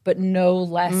broader, but no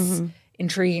less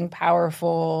intriguing,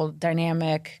 powerful,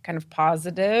 dynamic, kind of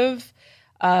positive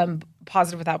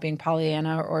without being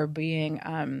Pollyanna or being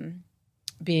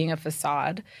a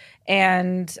facade.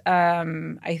 And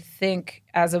I think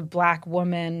as a Black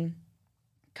woman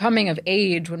coming of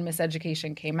age when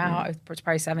Miseducation came out, I was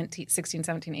probably 16,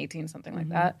 17, 18, something like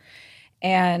that.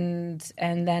 And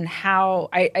then how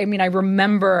I mean I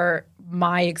remember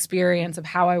my experience of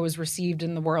how I was received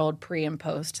in the world pre and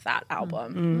post that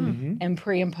album and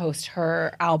pre and post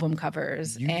her album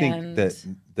covers. You think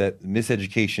that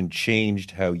Miseducation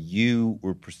changed how you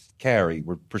were Carrie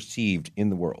were perceived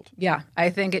in the world? Yeah, I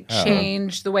think it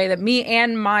changed the way that me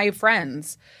and my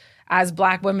friends as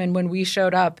Black women, when we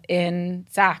showed up in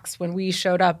Saks, when we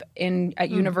showed up at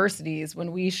universities,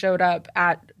 when we showed up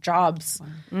at jobs,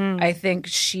 I think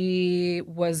she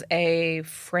was a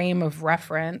frame of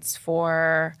reference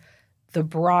for the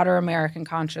broader American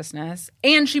consciousness.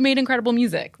 And she made incredible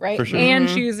music, right? For sure. And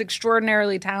she was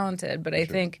extraordinarily talented. But I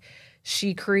think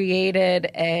she created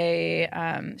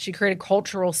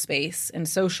cultural space and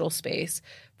social space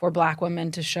for Black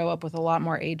women to show up with a lot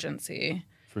more agency.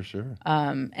 For sure.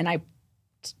 And I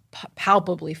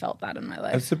palpably felt that in my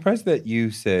life. I'm surprised that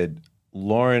you said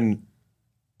Lauren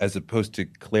as opposed to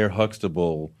Claire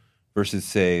Huxtable versus,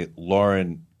 say,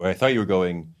 Lauren, or I thought you were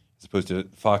going as opposed to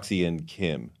Foxy and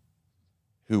Kim,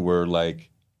 who were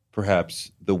like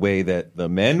perhaps the way that the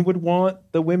men would want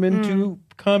the women to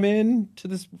come in to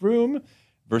this room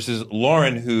versus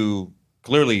Lauren, who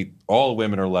clearly all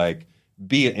women are like,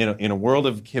 be in a world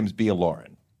of Kim's, be a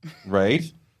Lauren,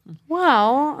 right?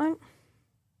 Well,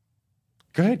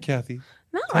 go ahead, Kathy.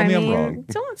 No, Tell me I'm wrong.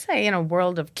 Don't say in a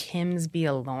world of Kim's be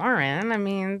a Lauren. I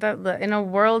mean, in a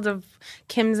world of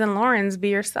Kim's and Lauren's be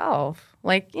yourself.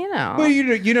 Like, you know. Well,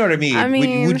 you know what I mean. I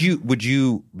mean, would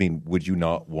you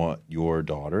not want your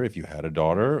daughter, if you had a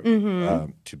daughter,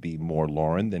 to be more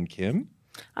Lauren than Kim?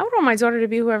 I would want my daughter to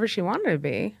be whoever she wanted to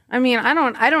be. I mean, I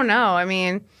don't know. I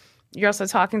mean, you're also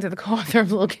talking to the co-author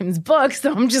of Lil' Kim's book,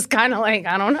 so I'm just kind of like,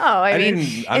 I don't know. I'm in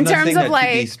terms saying of that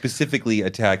like to be specifically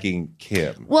attacking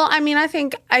Kim. Well, I mean, I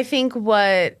think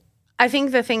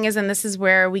the thing is, and this is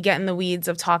where we get in the weeds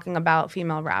of talking about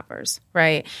female rappers,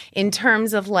 right? In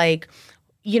terms of like,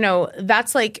 you know,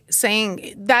 that's like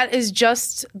saying that's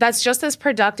just as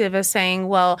productive as saying,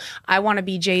 well, I want to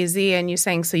be Jay-Z, and you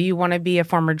saying, so you want to be a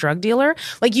former drug dealer?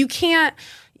 Like you can't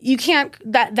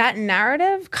that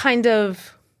narrative kind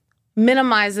of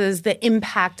minimizes the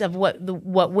impact of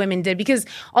what women did, because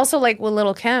also like with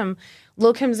Lil'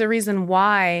 Kim's the reason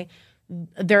why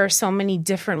there are so many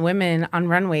different women on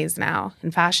runways now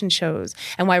in fashion shows,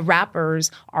 and why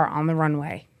rappers are on the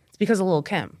runway. It's because of Lil'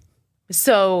 Kim.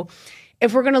 So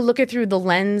if we're going to look at through the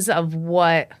lens of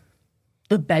what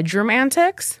the bedroom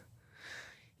antics,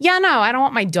 yeah, no, I don't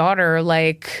want my daughter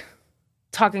like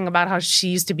talking about how she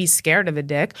used to be scared of the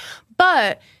dick.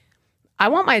 But I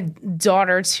want my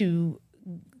daughter to,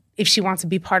 if she wants to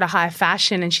be part of high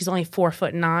fashion and she's only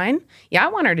 4'9", yeah, I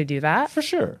want her to do that. For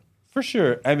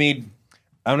sure. I mean,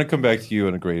 I'm going to come back to you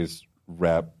on a greatest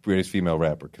female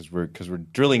rapper because we're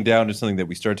drilling down to something that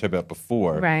we started talking about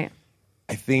before. Right.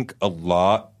 I think a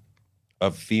lot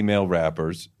of female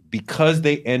rappers, because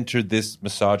they entered this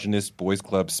misogynist boys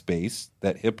club space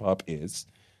that hip hop is,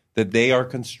 that they are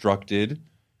constructed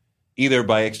either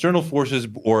by external forces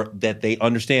or that they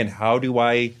understand, how do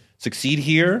I succeed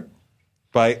here?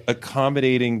 By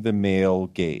accommodating the male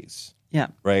gaze. Yeah.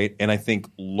 Right? And I think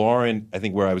Lauren,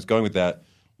 where I was going with that,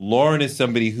 Lauren is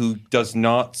somebody who does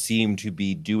not seem to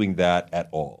be doing that at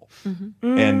all.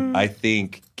 Mm-hmm. And I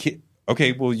think,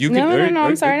 okay, well, you can... No,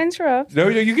 I'm sorry to interrupt. No,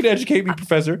 you can educate me,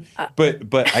 Professor.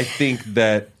 But I think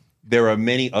that there are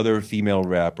many other female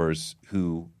rappers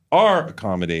who are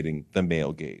accommodating the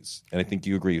male gaze. And I think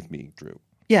you agree with me, Drew.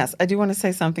 Yes, I do want to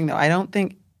say something, though. I don't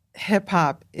think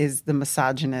hip-hop is the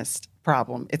misogynist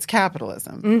problem. It's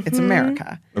capitalism. Mm-hmm. It's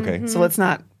America. Okay. Mm-hmm. So let's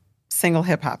not single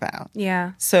hip-hop out.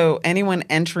 Yeah. So anyone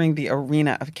entering the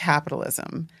arena of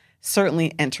capitalism,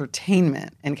 certainly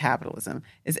entertainment in capitalism,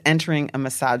 is entering a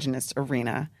misogynist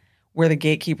arena where the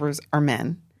gatekeepers are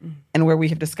men and where we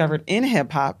have discovered in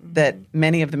hip-hop that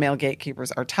many of the male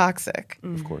gatekeepers are toxic.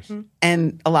 Of course.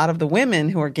 And a lot of the women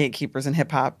who are gatekeepers in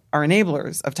hip-hop are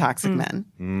enablers of toxic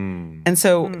men. And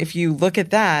so if you look at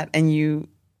that and you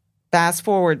fast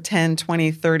forward 10,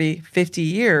 20, 30, 50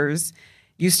 years,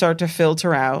 you start to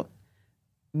filter out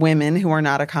women who are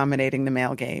not accommodating the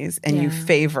male gaze and you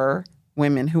favor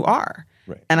women who are.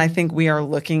 Right. And I think we are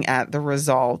looking at the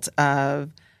result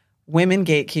of women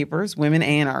gatekeepers, women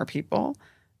A&R people,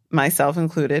 myself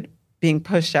included, being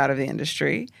pushed out of the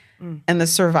industry. And the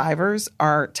survivors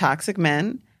are toxic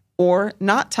men or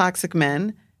not toxic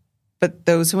men, but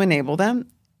those who enable them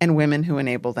and women who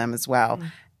enable them as well.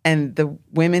 And the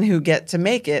women who get to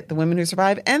make it, the women who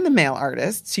survive, and the male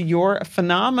artists, to your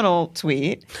phenomenal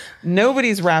tweet,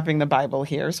 nobody's rapping the Bible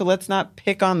here, so let's not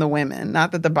pick on the women.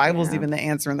 Not that the Bible's even the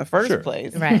answer in the first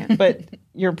place. Right. But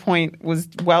your point was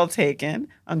well taken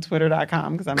on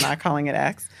Twitter.com, because I'm not calling it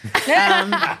X.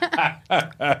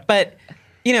 But,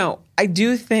 you know, I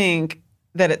do think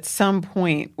that at some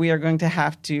point we are going to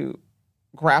have to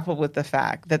grapple with the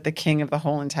fact that the king of the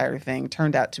whole entire thing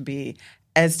turned out to be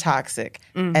as toxic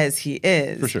as he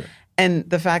is. For sure. And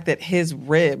the fact that his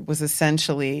rib was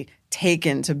essentially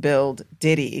taken to build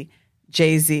Diddy,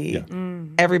 Jay-Z,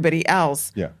 everybody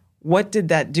else. Yeah. What did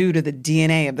that do to the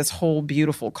DNA of this whole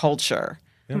beautiful culture?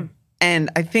 Yeah. And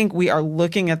I think we are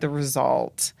looking at the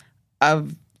result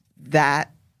of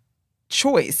that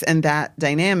choice and that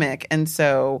dynamic. And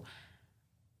so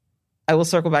I will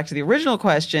circle back to the original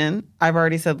question. I've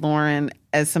already said Lauren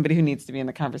as somebody who needs to be in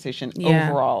the conversation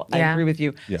overall. I agree with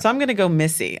you. Yeah. So I'm going to go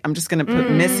Missy. I'm just going to put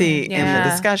Missy in the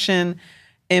discussion.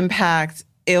 Impact,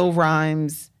 ill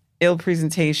rhymes, ill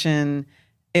presentation,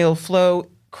 ill flow,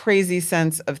 crazy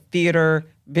sense of theater,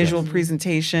 visual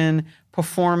presentation,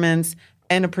 performance,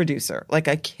 and a producer, like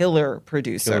a killer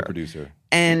producer.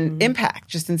 And impact,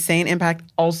 just insane impact.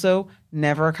 Also,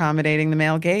 never accommodating the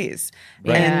male gaze.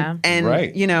 Right.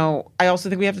 And you know, I also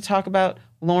think we have to talk about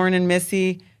Lauren and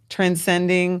Missy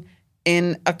transcending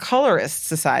in a colorist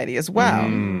society as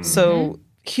well. So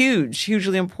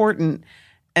hugely important.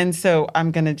 And so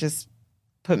I'm going to just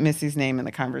put Missy's name in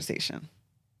the conversation.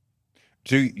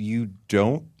 So you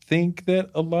don't think that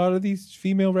a lot of these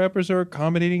female rappers are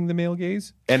accommodating the male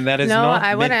gaze? And that is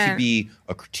not meant to be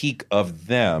a critique of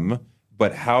them,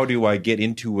 but how do I get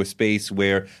into a space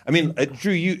where, I mean,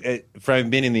 Drew, you, for I've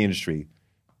been in the industry,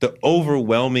 the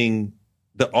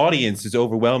audience is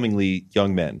overwhelmingly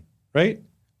young men, right?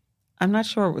 I'm not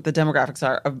sure what the demographics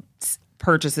are of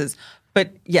purchases,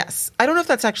 but yes. I don't know if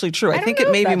that's actually true. I think it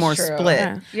may be more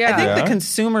split. Yeah. I think the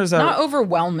consumers are... Not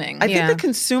overwhelming. I think the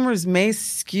consumers may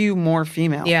skew more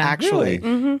female, actually.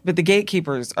 Really? But the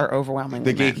gatekeepers are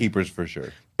overwhelmingly The gatekeepers, for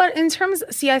sure. But in terms,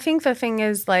 I think the thing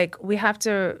is, like, we have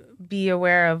to be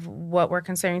aware of what we're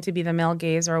considering to be the male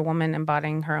gaze or a woman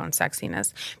embodying her own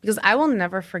sexiness. Because I will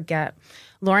never forget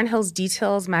Lauryn Hill's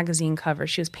Details magazine cover.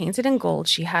 She was painted in gold.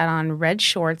 She had on red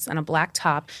shorts and a black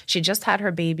top. She just had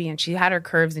her baby and she had her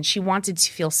curves and she wanted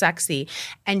to feel sexy.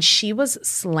 And she was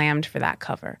slammed for that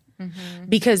cover.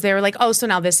 Because they were like, oh, so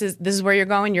now this is where you're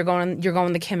going? You're going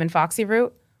the Kim and Foxy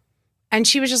route? And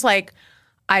she was just like,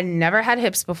 I never had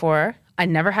hips before. I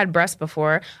never had breasts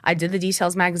before. I did the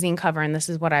Details magazine cover and this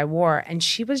is what I wore. And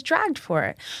she was dragged for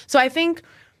it. So I think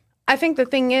the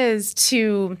thing is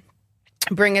to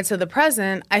bring it to the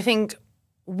present. I think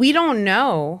we don't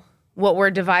know what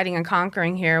we're dividing and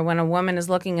conquering here. When a woman is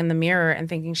looking in the mirror and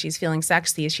thinking she's feeling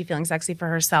sexy, is she feeling sexy for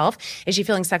herself? Is she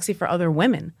feeling sexy for other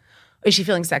women? Is she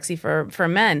feeling sexy for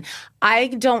men? I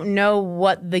don't know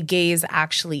what the gaze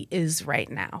actually is right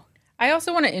now. I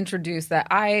also want to introduce that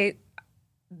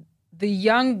the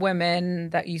young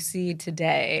women that you see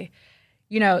today,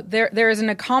 you know, there is an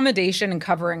accommodation and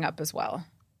covering up as well,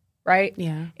 right?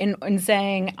 Yeah. In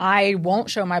saying, I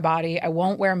won't show my body, I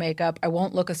won't wear makeup, I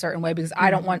won't look a certain way because I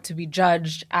don't want to be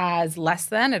judged as less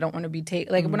than. I don't want to be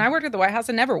when I worked at the White House,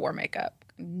 I never wore makeup.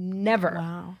 Never.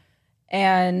 Wow.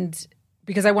 And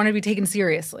because I want to be taken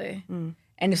seriously.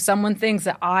 And if someone thinks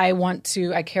that I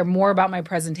care more about my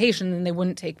presentation, then they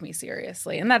wouldn't take me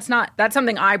seriously. And that's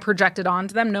something I projected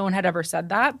onto them. No one had ever said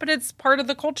that, but it's part of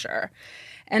the culture.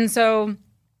 And so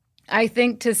I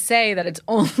think to say that it's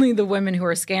only the women who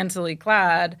are scantily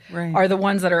clad are the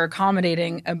ones that are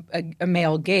accommodating a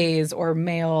male gaze or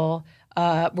male,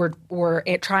 we're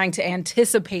trying to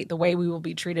anticipate the way we will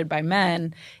be treated by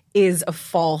men is a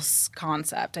false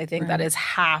concept. I think that is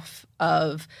half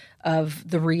of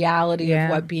the reality of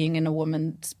what being in a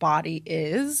woman's body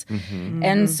is.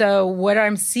 And so what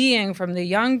I'm seeing from the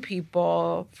young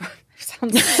people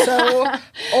sounds so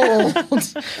old.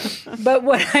 But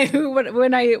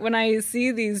when I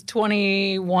see these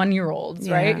 21-year-olds,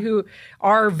 right, who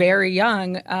are very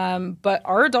young, but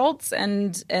are adults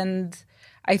and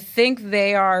I think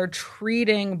they are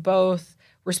treating both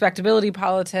respectability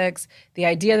politics, the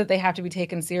idea that they have to be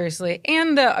taken seriously,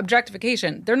 and the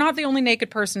objectification. They're not the only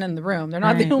naked person in the room. They're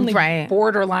not the only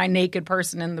borderline naked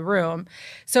person in the room.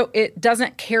 So it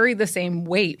doesn't carry the same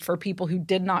weight for people who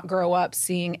did not grow up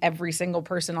seeing every single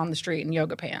person on the street in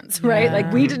yoga pants, right?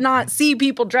 Like we did not see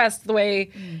people dressed the way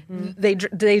they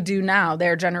do now.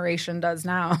 Their generation does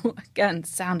now. Again,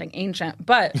 sounding ancient,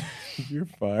 but you're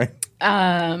fine.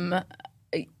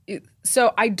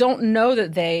 So I don't know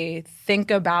that they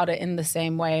think about it in the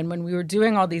same way. And when we were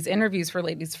doing all these interviews for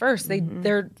Ladies First,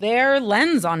 their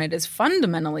lens on it is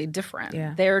fundamentally different.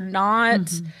 Yeah. They're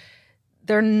not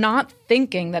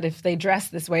thinking that if they dress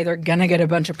this way, they're gonna get a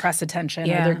bunch of press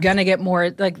attention or they're gonna get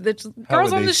more. Like the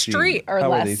girls on the street are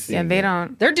less. They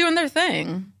don't. They're doing their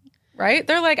thing, right?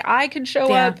 They're like, I could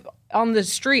show up on the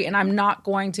street and I'm not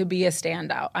going to be a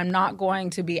standout. I'm not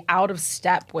going to be out of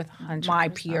step with 100%. My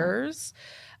peers.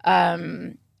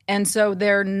 And so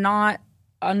they're not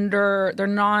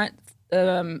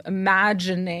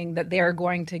imagining that they're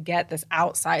going to get this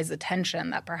outsized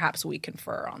attention that perhaps we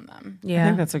confer on them. Yeah. I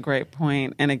think that's a great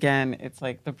point. And again, it's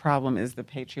like the problem is the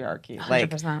patriarchy.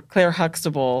 100%. Like Claire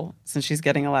Huxtable, since she's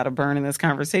getting a lot of burn in this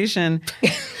conversation,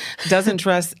 doesn't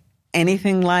dress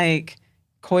anything like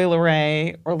Coi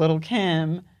Leray or Little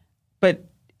Kim, but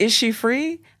is she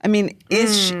free? I mean,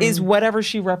 is whatever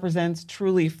she represents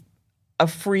truly a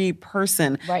free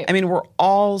person? Right. I mean, we're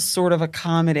all sort of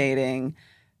accommodating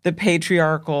the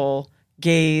patriarchal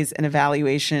gaze and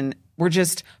evaluation. We're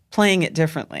just playing it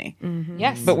differently.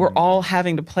 Yes. But we're all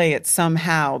having to play it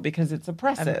somehow because it's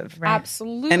oppressive.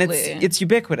 Absolutely. And it's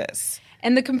ubiquitous.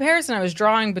 And the comparison I was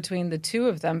drawing between the two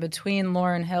of them, between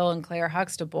Lauryn Hill and Claire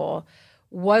Huxtable,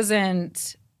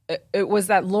 it was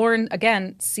that Lauryn,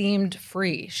 again, seemed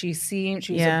free. She was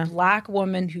a Black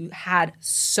woman who had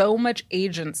so much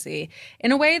agency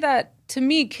in a way that, to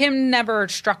me, Kim never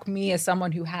struck me as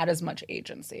someone who had as much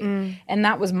agency. And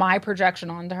that was my projection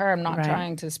onto her. I'm not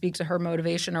trying to speak to her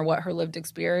motivation or what her lived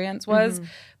experience was,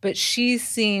 but she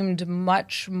seemed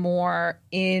much more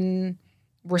in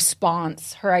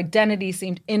response. Her identity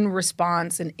seemed in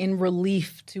response and in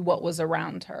relief to what was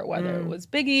around her, whether it was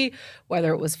Biggie,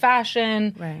 whether it was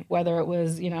fashion, whether it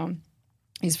was,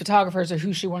 these photographers or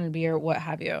who she wanted to be or what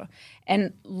have you.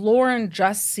 And Lauryn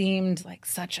just seemed like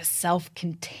such a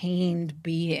self-contained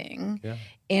being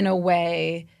in a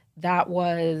way that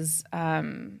was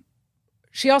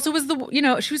she also was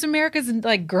she was America's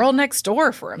like girl next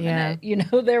door for a minute.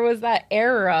 There was that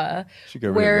era she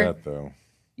got rid of that though.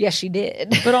 Yes, she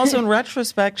did. But also in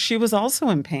retrospect, she was also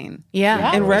in pain.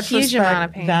 Yeah. In Huge amount of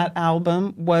retrospect, pain. that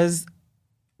album was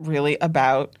really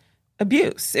about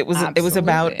abuse. It was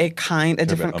about a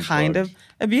different kind of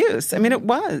abuse. I mean, it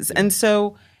was. And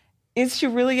so is she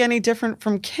really any different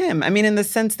from Kim? I mean, in the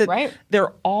sense that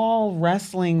they're all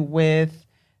wrestling with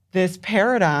this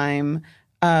paradigm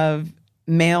of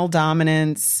male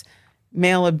dominance,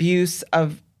 male abuse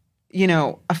of,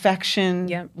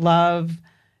 affection, love,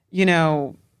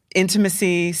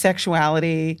 intimacy,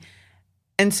 sexuality.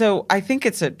 And so I think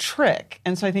it's a trick.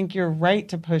 And so I think you're right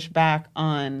to push back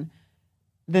on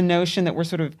the notion that we're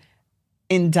sort of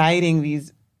indicting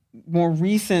these more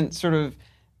recent sort of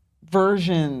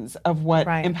versions of what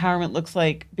Right. empowerment looks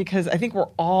like, because I think we're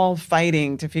all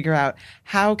fighting to figure out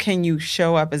how can you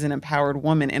show up as an empowered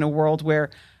woman in a world where,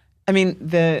 I mean,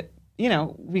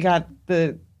 we got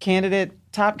the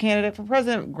top candidate for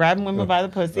president grabbing women by the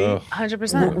pussy.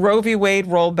 100%. Roe v. Wade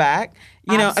rolled back.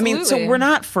 So Absolutely. we're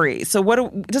not free. So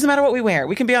it doesn't matter what we wear.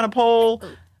 We can be on a pole.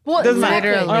 Well, Doesn't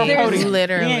matter. exactly. On a There's- podium.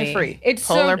 literally- We ain't free. It's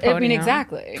Polar so. I mean, podium.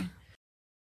 exactly.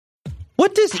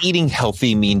 What does eating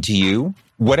healthy mean to you?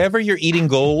 Whatever your eating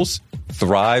goals,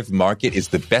 Thrive Market is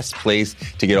the best place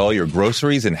to get all your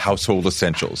groceries and household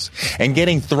essentials. And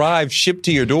getting Thrive shipped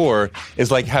to your door is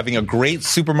like having a great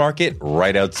supermarket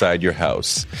right outside your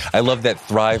house. I love that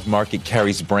Thrive Market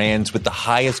carries brands with the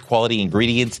highest quality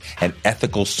ingredients and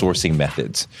ethical sourcing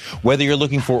methods. Whether you're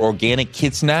looking for organic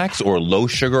kid snacks or low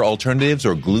sugar alternatives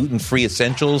or gluten-free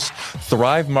essentials,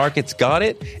 Thrive Market's got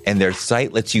it, and their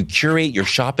site lets you curate your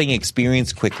shopping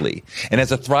experience quickly. And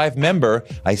as a Thrive member,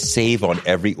 I save on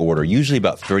every order, usually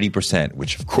about 30%,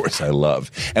 which of course I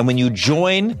love. And when you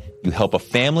join, you help a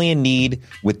family in need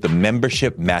with the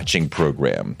membership matching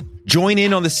program. Join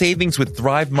in on the savings with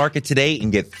Thrive Market today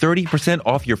and get 30%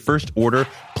 off your first order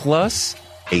plus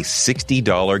a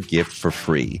 $60 gift for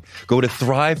free. Go to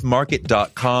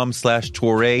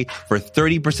thrivemarket.com/Touré for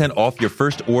 30% off your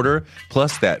first order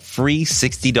plus that free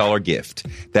 $60 gift.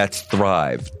 That's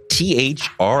Thrive,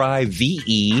 THRIVE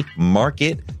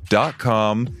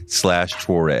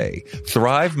market.com/Touré.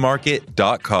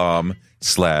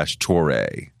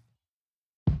 thrivemarket.com/Touré.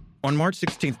 On March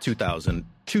 16, 2000,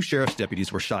 2 sheriff's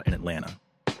deputies were shot in Atlanta.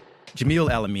 Jamil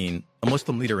Al-Amin, a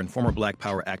Muslim leader and former Black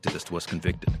Power activist, was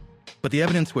convicted. But the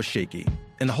evidence was shaky,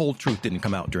 and the whole truth didn't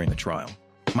come out during the trial.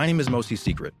 My name is Mosi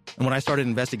Secret, and when I started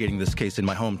investigating this case in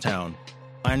my hometown,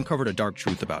 I uncovered a dark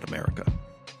truth about America.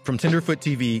 From Tenderfoot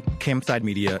TV, Campside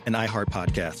Media, and iHeart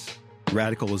Podcasts,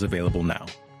 Radical is available now.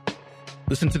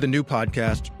 Listen to the new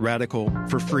podcast, Radical,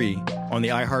 for free on the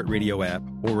iHeartRadio app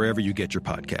or wherever you get your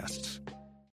podcasts.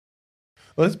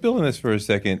 Let's build on this for a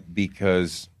second,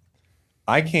 because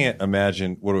I can't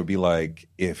imagine what it would be like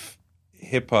if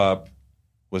hip hop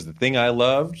was the thing I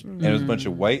loved and it was a bunch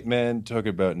of white men talking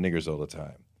about niggers all the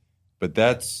time. But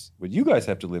that's what you guys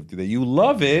have to live through, that you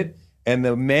love it and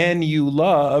the men you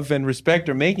love and respect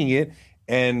are making it,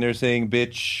 and they're saying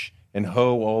bitch and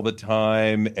hoe all the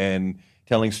time and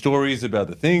telling stories about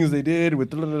the things they did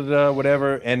with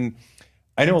whatever. And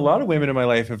I know a lot of women in my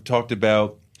life have talked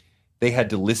about they had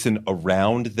to listen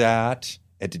around that,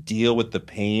 had to deal with the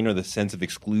pain or the sense of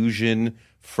exclusion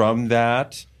from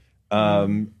that.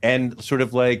 And sort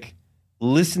of like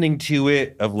listening to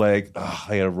it of like, oh,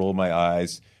 I gotta roll my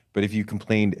eyes. But if you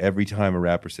complained every time a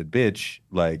rapper said bitch,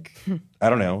 like, I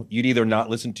don't know, you'd either not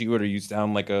listen to it or you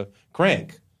sound like a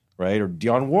crank, right? Or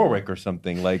Dionne Warwick or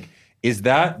something. Like, is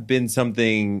that been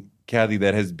something, Kathy,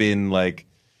 that has been like,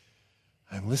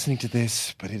 I'm listening to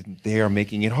this, but they are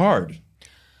making it hard?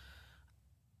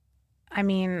 I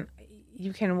mean,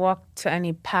 you can walk to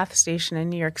any PATH station in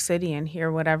New York City and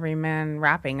hear what every man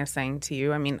rapping is saying to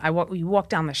you. I mean, you walk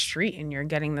down the street and you're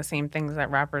getting the same things that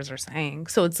rappers are saying.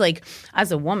 So it's like,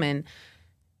 as a woman,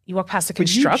 you walk past a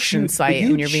construction site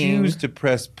and you're being... you choose to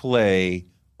press play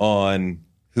on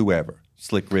whoever.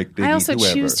 Slick Rick, Biggie, I also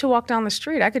whoever. choose to walk down the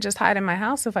street. I could just hide in my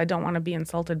house if I don't want to be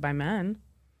insulted by men.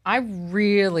 I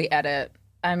really edit.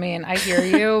 I mean, I hear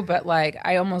you, but like,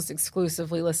 I almost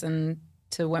exclusively listen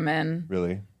to women.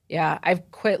 Really? Yeah,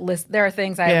 I've quit. There are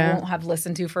things I won't have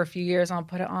listened to for a few years, and I'll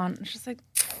put it on. It's just like,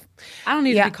 I don't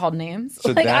need to be called names.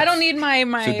 So like, I don't need my.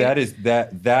 So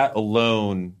that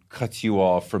alone cuts you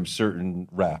off from certain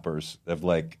rappers of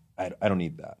like, I don't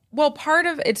need that. Well,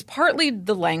 it's partly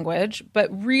the language, but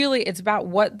really it's about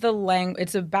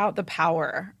it's about the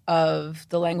power of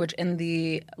the language and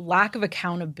the lack of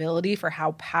accountability for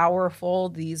how powerful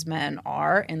these men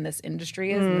are in this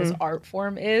industry and this art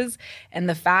form is. And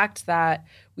the fact that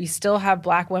we still have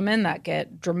Black women that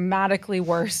get dramatically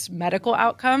worse medical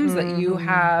outcomes, that you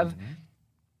have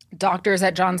doctors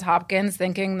at Johns Hopkins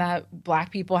thinking that Black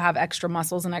people have extra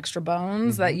muscles and extra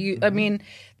bones, I mean,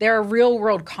 there are real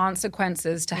world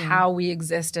consequences to how we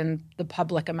exist in the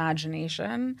public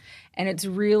imagination. And it's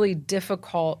really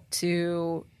difficult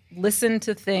to listen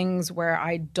to things where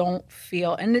I don't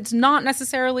feel, and it's not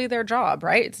necessarily their job,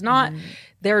 right? It's not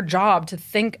their job to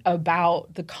think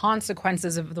about the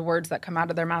consequences of the words that come out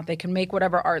of their mouth. They can make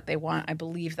whatever art they want. I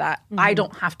believe that. I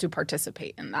don't have to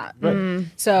participate in that. Right.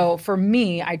 So for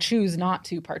me, I choose not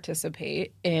to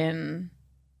participate in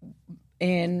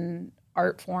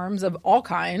art forms of all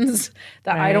kinds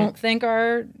that I don't think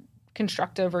are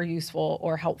constructive or useful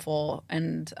or helpful.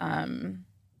 And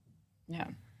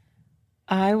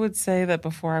I would say that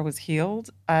before I was healed,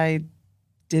 I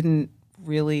didn't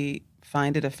really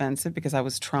find it offensive because I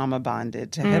was trauma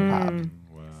bonded to hip hop.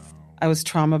 Wow. I was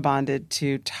trauma bonded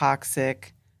to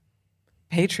toxic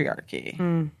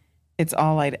patriarchy. It's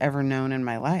all I'd ever known in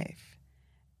my life.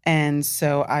 And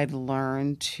so I'd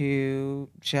learned to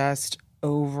just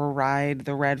override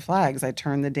the red flags. I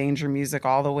turned the danger music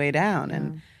all the way down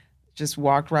and just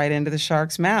walked right into the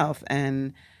shark's mouth.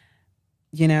 And,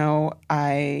 you know,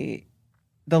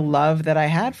 the love that I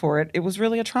had for it was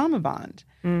really a trauma bond.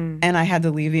 And I had to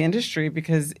leave the industry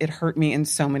because it hurt me in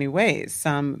so many ways,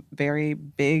 some very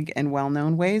big and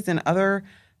well-known ways and other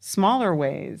smaller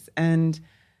ways. And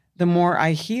the more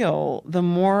I heal, the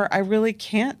more I really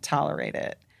can't tolerate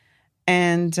it.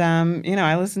 And, you know,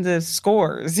 I listen to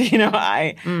scores, you know,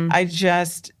 I'm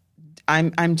just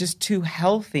too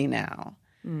healthy now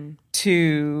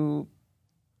to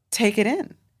take it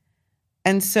in.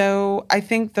 And so I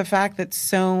think the fact that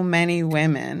so many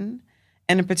women,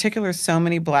 and in particular so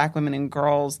many Black women and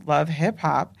girls, love hip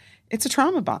hop, it's a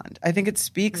trauma bond. I think it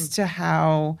speaks to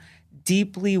how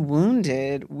deeply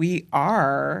wounded we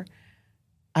are.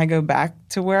 I go back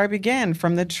to where I began,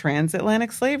 from the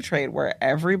transatlantic slave trade, where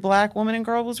every Black woman and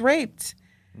girl was raped.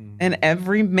 And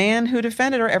every man who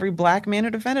defended her, every Black man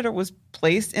who defended her, was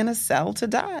placed in a cell to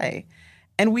die.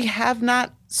 And we have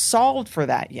not solved for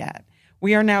that yet.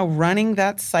 We are now running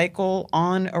that cycle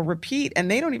on a repeat, and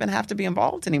they don't even have to be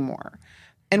involved anymore.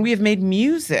 And we have made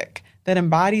music that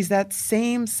embodies that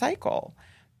same cycle.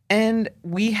 And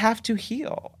we have to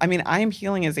heal. I mean, I am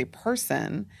healing as a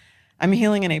person. I'm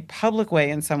healing in a public way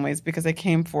in some ways because I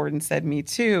came forward and said me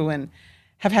too, and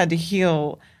have had to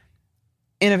heal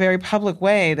in a very public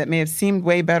way that may have seemed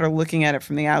way better looking at it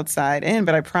from the outside in.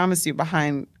 But I promise you,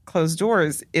 behind closed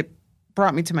doors, it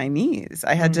brought me to my knees.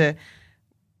 I had to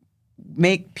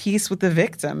make peace with the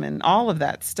victim and all of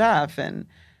that stuff, and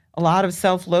a lot of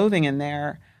self-loathing in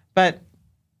there. But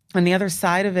on the other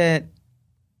side of it,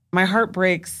 my heart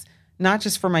breaks not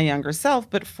just for my younger self,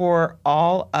 but for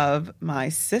all of my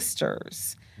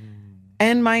sisters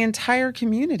and my entire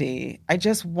community. I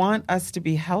just want us to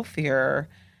be healthier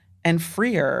and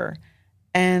freer.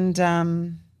 And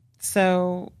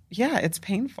so, yeah, it's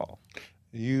painful.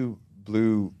 You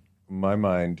blew my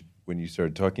mind when you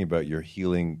started talking about your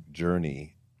healing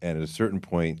journey. And at a certain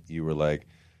point, you were like,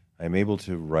 I'm able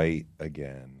to write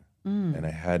again. And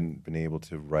I hadn't been able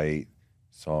to write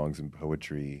songs and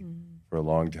poetry for a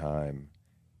long time.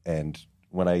 And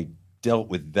when I dealt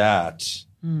with that,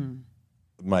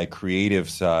 my creative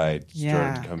side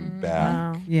started to come back.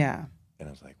 Wow. Yeah. And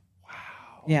I was like,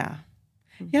 wow. Yeah.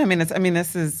 Yeah, I mean,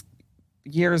 this is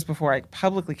years before I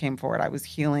publicly came forward. I was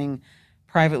healing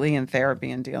privately in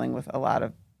therapy and dealing with a lot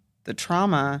of the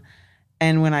trauma.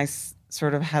 And when I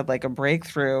sort of had like a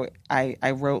breakthrough,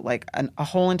 I wrote like a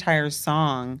whole entire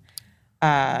song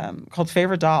called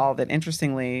Favorite Doll that,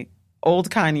 interestingly,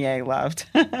 old Kanye loved.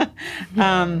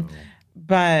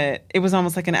 But it was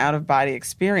almost like an out-of-body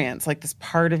experience. Like this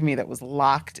part of me that was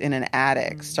locked in an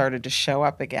attic started to show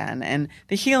up again. And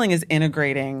the healing is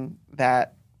integrating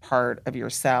that part of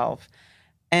yourself.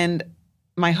 And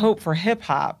my hope for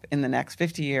hip-hop in the next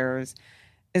 50 years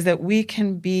is that we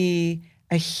can be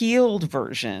a healed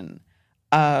version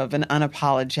of an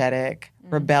unapologetic,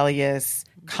 rebellious,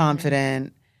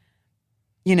 confident,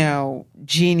 you know,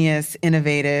 genius,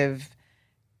 innovative,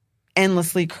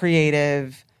 endlessly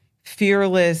creative,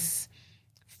 fearless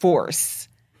force.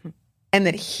 And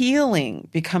that healing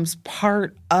becomes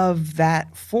part of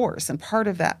that force and part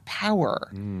of that power.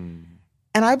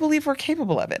 And I believe we're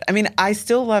capable of it. I mean, I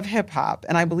still love hip hop,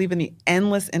 and I believe in the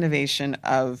endless innovation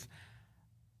of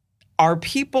our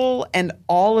people and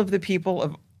all of the people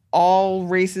of all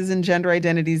races and gender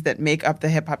identities that make up the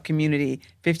hip hop community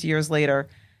 50 years later.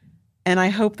 And I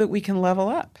hope that we can level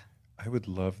up. I would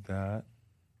love that.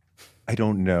 I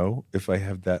don't know if I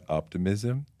have that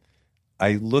optimism.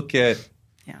 I look at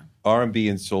R&B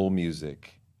and soul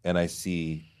music and I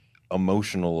see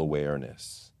emotional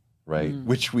awareness, right?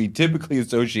 Which we typically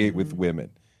associate with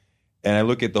women. And I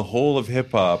look at the whole of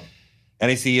hip hop and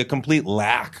I see a complete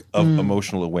lack of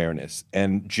emotional awareness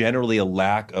and generally a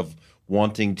lack of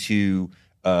wanting to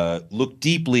look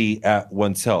deeply at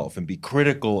oneself and be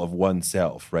critical of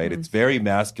oneself, right? It's very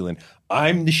masculine.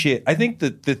 I'm the shit. I think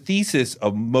that the thesis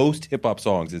of most hip hop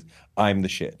songs is I'm the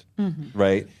shit,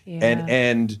 right? Yeah.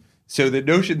 And so the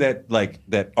notion that like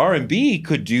that R&B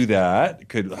could do that,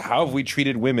 could how have we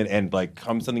treated women and like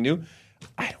come something new?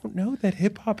 I don't know that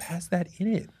hip hop has that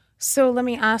in it. So let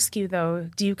me ask you though,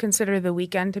 do you consider The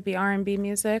Weeknd to be R&B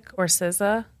music or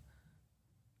SZA?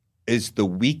 Is The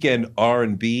Weeknd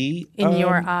R&B in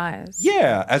your eyes?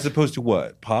 Yeah, as opposed to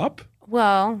what? Pop?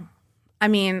 Well, I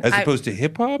mean, as opposed to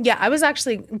hip hop. Yeah, I was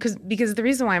actually because the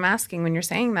reason why I'm asking when you're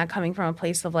saying that, coming from a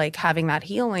place of like having that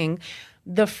healing,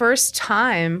 the first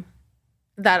time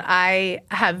that I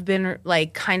have been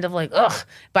like kind of like ugh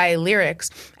by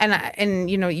lyrics, and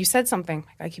you know, you said something.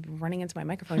 I keep running into my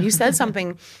microphone. You said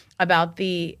something about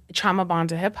the trauma bond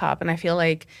to hip hop, and I feel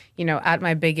like, you know, at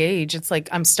my big age, it's like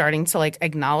I'm starting to like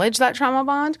acknowledge that trauma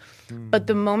bond. But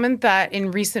the moment that in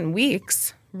recent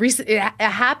weeks. It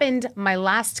happened my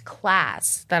last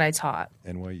class that I taught.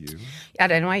 NYU.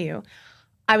 At NYU.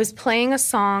 I was playing a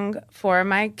song for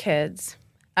my kids.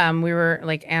 We were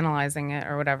like analyzing it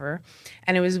or whatever.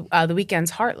 And it was The Weeknd's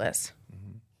Heartless.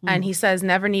 And he says,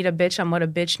 never need a bitch, I'm what a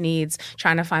bitch needs,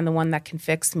 trying to find the one that can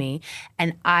fix me.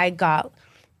 And I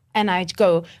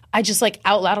just like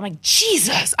out loud, I'm like,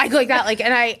 Jesus. I go like that. Like,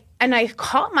 and I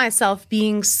caught myself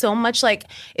being so much like,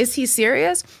 is he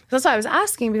serious? That's why I was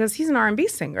asking, because he's an R&B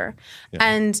singer. Yeah.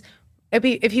 And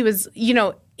if he was, you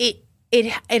know,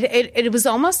 it was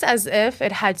almost as if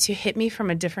it had to hit me from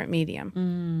a different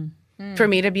medium for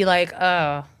me to be like,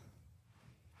 oh,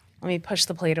 let me push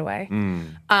the plate away.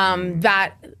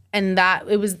 That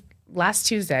it was last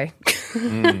Tuesday.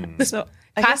 So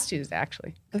past Tuesday,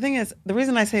 actually. The thing is, the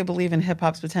reason I say I believe in hip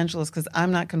hop's potential is because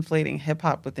I'm not conflating hip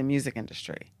hop with the music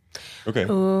industry. Okay.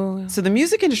 Ooh. So the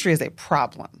music industry is a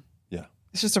problem. Yeah.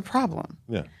 It's just a problem.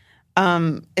 Yeah.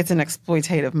 It's an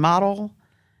exploitative model,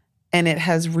 and it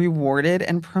has rewarded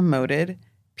and promoted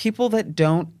people that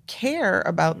don't care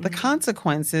about the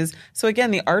consequences. So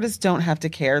again, the artists don't have to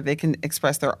care. They can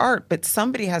express their art, but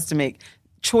somebody has to make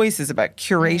choices about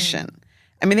curation.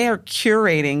 I mean, they are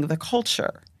curating the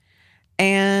culture.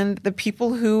 And the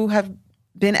people who have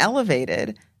been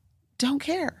elevated don't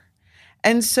care.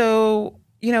 And so,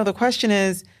 you know, the question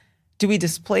is, do we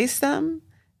displace them?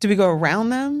 Do we go around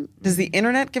them? Does the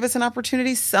internet give us an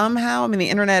opportunity somehow? I mean, the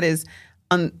internet is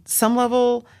on some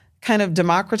level kind of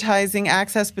democratizing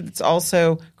access, but it's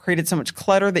also created so much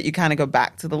clutter that you kind of go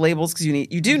back to the labels because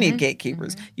you do need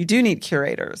gatekeepers. You do need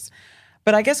curators.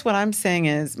 But I guess what I'm saying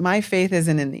is my faith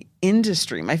isn't in the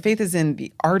industry. My faith is in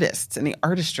the artists and the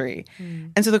artistry.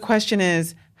 And so the question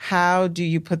is, how do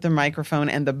you put the microphone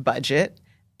and the budget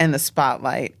and the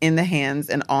spotlight in the hands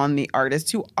and on the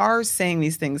artists who are saying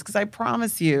these things? Because I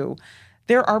promise you,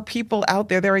 there are people out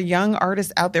there, there are young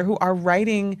artists out there who are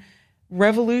writing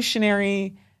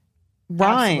revolutionary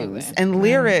rhymes and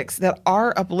lyrics that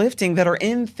are uplifting, that are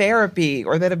in therapy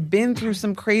or that have been through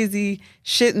some crazy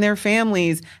shit in their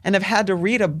families and have had to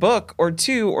read a book or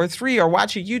two or three or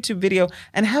watch a YouTube video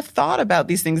and have thought about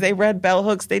these things. They read bell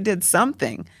hooks. They did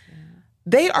something.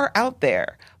 They are out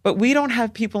there, but we don't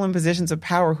have people in positions of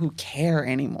power who care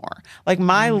anymore. Like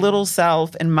my little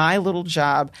self and my little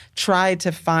job tried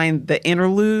to find the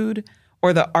interlude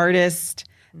or the artist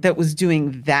that was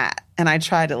doing that. And I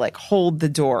tried to like hold the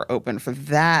door open for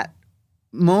that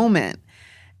moment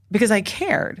because I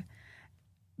cared.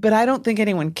 But I don't think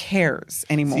anyone cares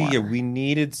anymore. See, yeah, we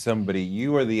needed somebody.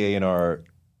 You are the A&R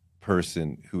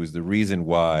person who is the reason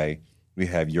why we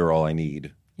have You're All I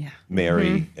Need,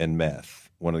 Mary and Meth,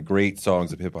 one of the great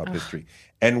songs of hip-hop history.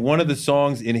 And one of the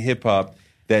songs in hip-hop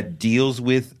that deals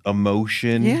with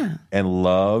emotion and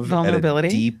love. Vulnerability.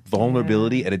 At a deep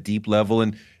vulnerability at a deep level.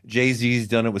 And Jay-Z's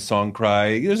done it with Song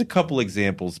Cry. There's a couple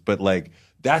examples, but like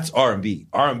that's R&B.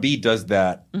 R&B does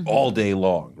that all day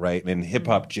long, right? And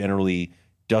hip-hop generally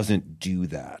doesn't do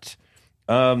that.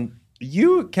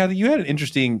 You, Kathy, you had an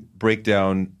interesting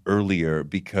breakdown earlier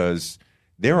because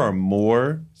there are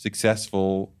more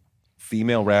successful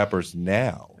female rappers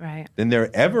now than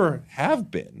there ever have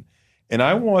been. And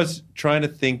I was trying to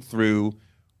think through,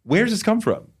 where does this come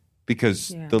from?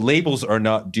 Because the labels are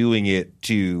not doing it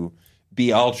to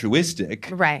be altruistic.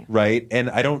 Right. And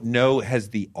I don't know, has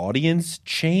the audience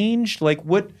changed? Like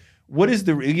what is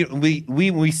the, you know,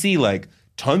 we see like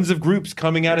tons of groups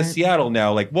coming out of Seattle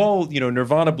now. Like, well, you know,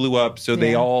 Nirvana blew up, so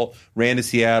they all ran to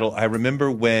Seattle. I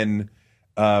remember when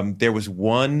there was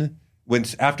one, when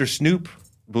after Snoop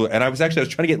blew, and I was trying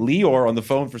to get Leor on the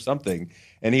phone for something.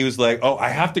 And he was like, oh, I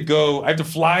have to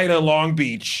fly to Long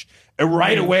Beach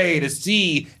right away to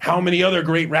see how many other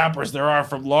great rappers there are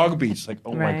from Long Beach. Like,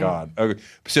 oh my God. Okay.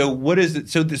 So what is it?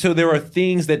 So there are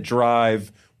things that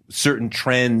drive certain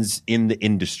trends in the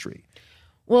industry.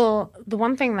 Well, the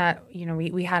one thing that, you know,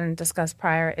 we hadn't discussed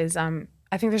prior is I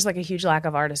think there's like a huge lack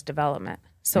of artist development.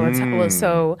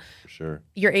 So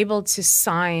you're able to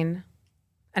sign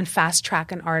and fast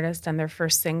track an artist and their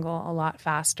first single a lot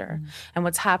faster. And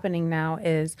what's happening now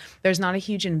is there's not a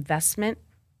huge investment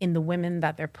in the women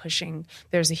that they're pushing.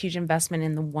 There's a huge investment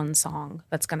in the one song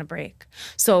that's going to break.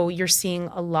 So you're seeing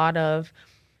a lot of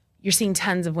you're seeing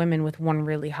tens of women with one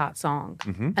really hot song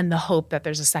Mm-hmm. and the hope that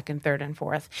there's a second, third, and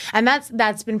fourth. And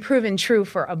that's been proven true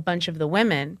for a bunch of the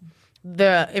women.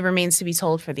 It remains to be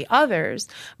told for the others.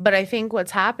 But I think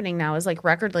what's happening now is like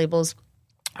record labels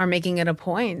are making it a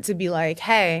point to be like,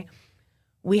 hey,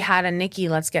 we had a Nicki,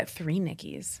 let's get 3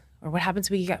 Nickis. Or what happens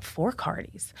if we get 4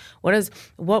 Cardis?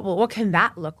 What can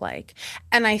that look like?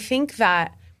 And I think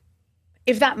that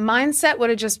if that mindset would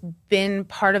have just been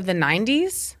part of the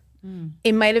 90s,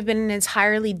 it might have been an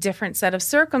entirely different set of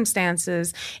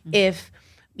circumstances. If,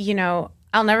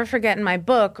 I'll never forget in my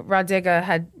book, Rodiga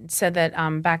had said that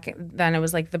back then it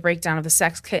was like the breakdown of the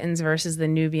sex kittens versus the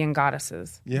Nubian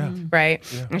goddesses. Yeah. Right?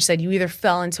 Yeah. And she said you either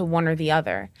fell into one or the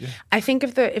other. Yeah. I think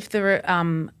if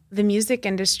the music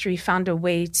industry found a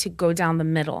way to go down the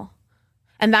middle.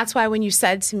 And that's why when you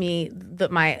said to me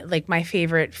that my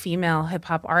favorite female hip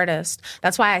hop artist,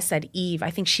 that's why I said Eve.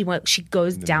 I think she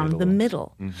goes down the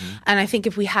middle. Mm-hmm. And I think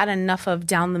if we had enough of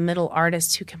down the middle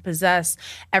artists who can possess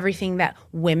everything that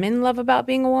women love about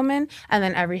being a woman and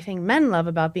then everything men love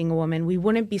about being a woman, we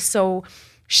wouldn't be so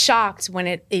shocked when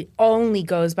it only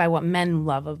goes by what men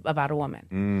love about a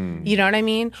woman. You know what I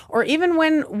mean? Or even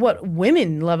when what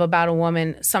women love about a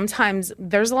woman, sometimes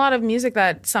there's a lot of music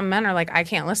that some men are like, I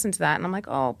can't listen to that. And I'm like,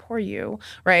 oh, poor you,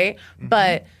 right? Mm-hmm.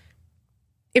 But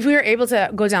if we were able to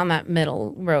go down that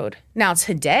middle road. Now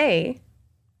today,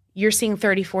 you're seeing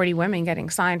 30, 40 women getting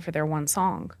signed for their one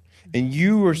song. And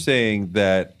you were saying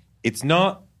that it's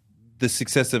not the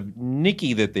success of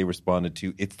Nicki that they responded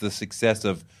to, it's the success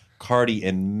of Cardi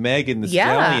and Megan Thee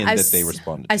Stallion that they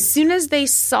responded to. As soon as they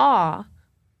saw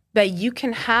that you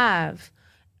can have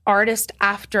artist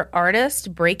after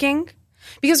artist breaking,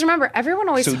 because remember, everyone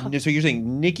always... So you're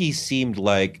saying Nicki seemed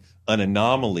like an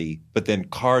anomaly, but then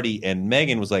Cardi and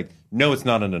Megan was like, no, it's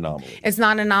not an anomaly. It's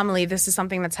not an anomaly. This is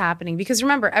something that's happening. Because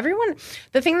remember,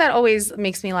 the thing that always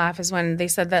makes me laugh is when they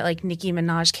said that like Nicki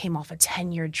Minaj came off a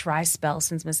 10-year dry spell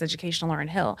since Miseducation of Lauryn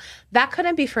Hill. That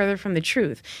couldn't be further from the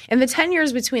truth. In the 10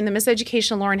 years between the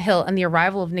Miseducation of Lauryn Hill and the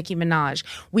arrival of Nicki Minaj,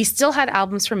 we still had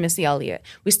albums from Missy Elliott.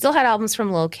 We still had albums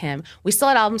from Lil' Kim. We still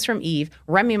had albums from Eve,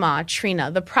 Remy Ma,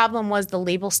 Trina. The problem was the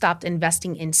label stopped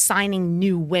investing in signing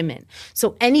new women.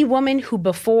 So any woman who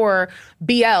before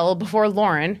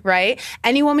Lauryn, right?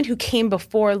 Any woman who came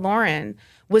before Lauryn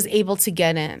was able to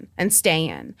get in and stay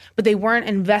in, but they weren't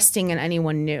investing in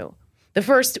anyone new. The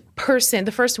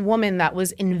first woman that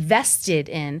was invested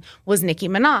in was Nicki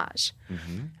Minaj.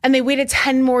 Mm-hmm. And they waited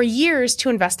 10 more years to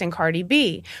invest in Cardi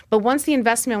B. But once the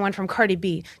investment went from Cardi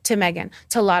B to Megan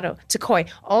to Lotto to Koi,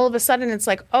 all of a sudden it's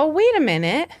like, oh, wait a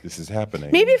minute. This is happening.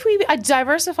 Maybe if we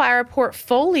diversify our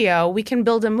portfolio, we can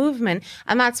build a movement.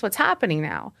 And that's what's happening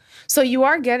now. So you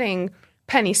are getting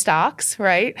penny stocks,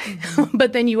 right? Mm-hmm.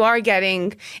 But then you are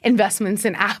getting investments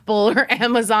in Apple or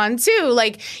Amazon too.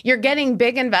 Like you're getting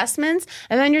big investments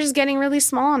and then you're just getting really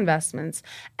small investments.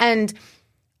 And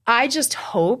I just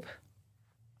hope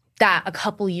that a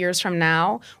couple years from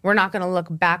now, we're not going to look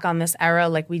back on this era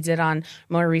like we did on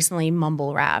more recently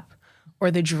mumble rap or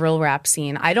the drill rap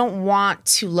scene. I don't want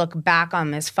to look back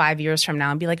on this 5 years from now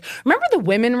and be like, remember the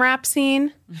women rap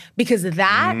scene? Because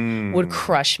that would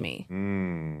crush me.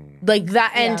 Like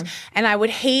that. And I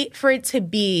would hate for it to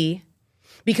be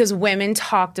because women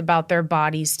talked about their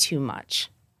bodies too much.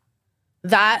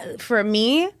 That, for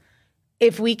me,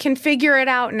 if we can figure it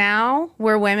out now,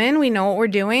 we're women, we know what we're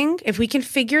doing. If we can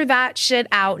figure that shit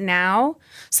out now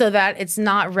so that it's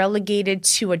not relegated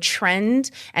to a trend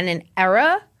and an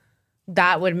era,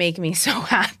 that would make me so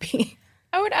happy.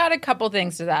 I would add a couple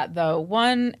things to that, though.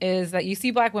 One is that you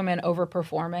see Black women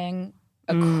overperforming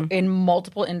in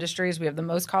multiple industries. We have the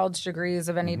most college degrees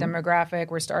of any demographic.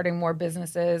 We're starting more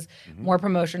businesses, more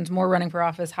promotions, more running for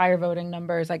office, higher voting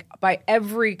numbers. Like by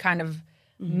every kind of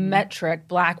metric,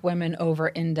 Black women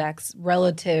over-index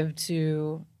relative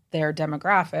to their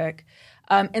demographic.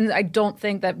 And I don't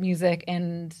think that music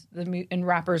and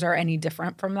rappers are any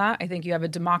different from that. I think you have a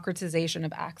democratization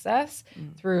of access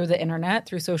through the internet,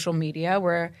 through social media,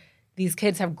 where these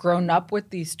kids have grown up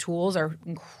with these tools, are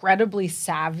incredibly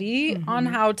savvy on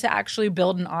how to actually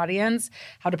build an audience,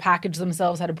 how to package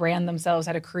themselves, how to brand themselves,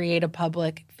 how to create a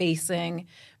public-facing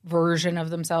version of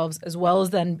themselves, as well as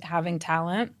then having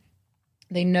talent.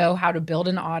 They know how to build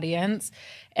an audience,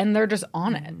 and they're just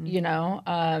on it, you know?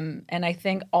 And I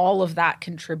think all of that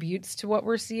contributes to what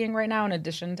we're seeing right now, in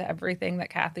addition to everything that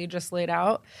Kathy just laid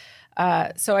out.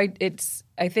 So I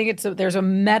think there's a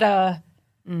meta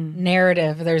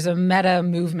narrative, there's a meta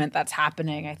movement that's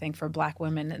happening, I think, for Black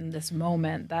women in this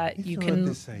moment that you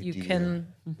can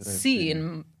see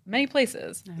in many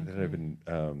places. That I've been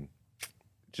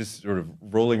just sort of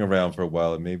rolling around for a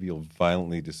while, and maybe you'll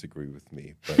violently disagree with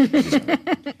me. But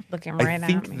Looking right I at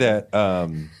think me. that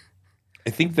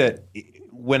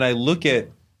when I look at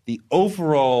the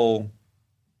overall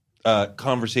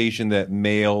conversation that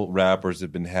male rappers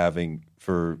have been having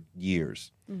for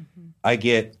years, I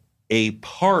get a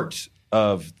part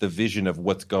of the vision of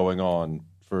what's going on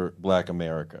for Black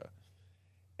America.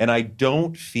 And I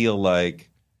don't feel like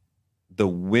the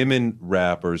women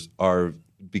rappers are,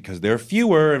 because they're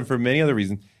fewer and for many other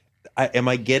reasons, am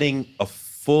I getting a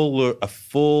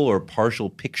full or partial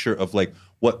picture of like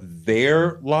what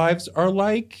their lives are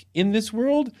like in this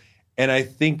world? And I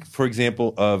think, for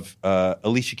example, of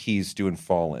Alicia Keys doing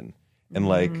Fallen, and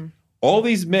like all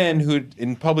these men who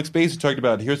in public spaces talked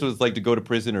about, here's what it's like to go to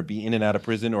prison or be in and out of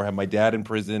prison or have my dad in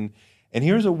prison. And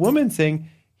here's a woman saying,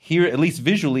 here, at least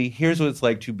visually, here's what it's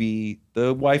like to be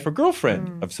the wife or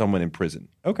girlfriend of someone in prison.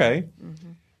 Okay.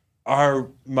 And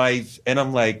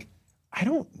I'm like, I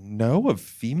don't know of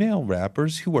female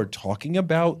rappers who are talking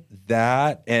about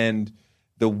that, and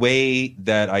the way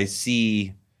that I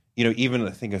see, even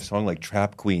I think a song like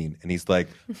Trap Queen, and he's like,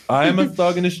 I'm a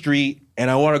thug in the street and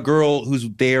I want a girl who's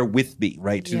there with me,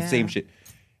 right? To the same shit.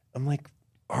 I'm like,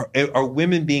 are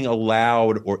women being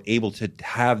allowed or able to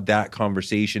have that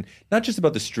conversation, not just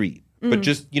about the street, but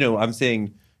just, I'm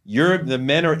saying the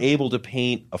men are able to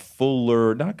paint a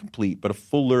fuller, not complete, but a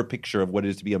fuller picture of what it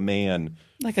is to be a man.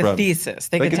 Like a thesis.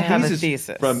 They get to have a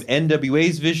thesis. From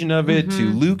NWA's vision of it to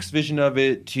Luke's vision of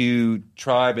it to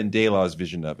Tribe and De La's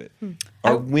vision of it.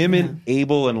 Are women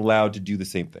able and allowed to do the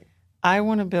same thing? I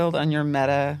want to build on your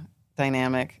meta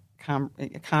dynamic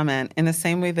comment in the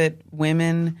same way that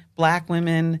Black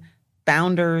women,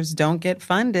 founders don't get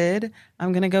funded.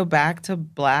 I'm going to go back to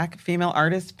Black female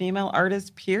artists,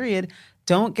 period,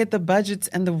 don't get the budgets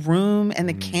and the room and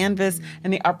the canvas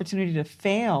and the opportunity to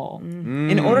fail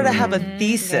in order to have a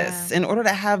thesis, in order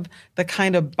to have the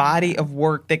kind of body of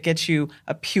work that gets you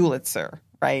a Pulitzer,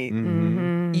 right?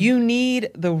 You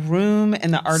need the room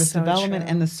and the artist development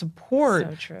and the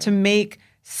support to make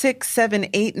 6, 7,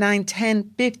 8, 9,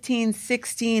 10, 15,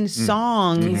 16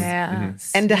 songs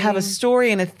and to have a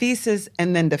story and a thesis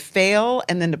and then to fail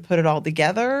and then to put it all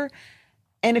together.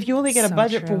 And if you only get a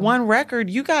budget for one record,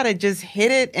 you got to just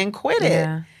hit it and quit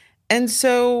it. And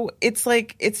so it's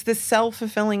like, it's the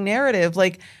self-fulfilling narrative.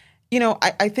 Like,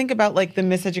 I think about like the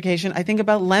miseducation. I think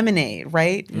about Lemonade,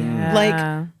 right?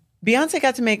 Like Beyonce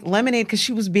got to make Lemonade because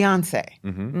she was Beyonce.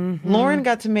 Lauren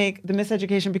got to make the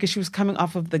miseducation because she was coming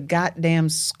off of the goddamn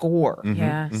score.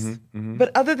 But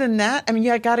other than that, I mean,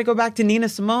 you got to go back to Nina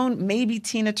Simone, maybe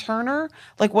Tina Turner.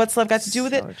 Like, what's love got to do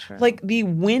with it? Like the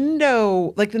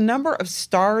window, like the number of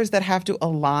stars that have to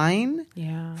align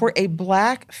for a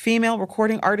Black female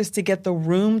recording artist to get the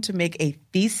room to make a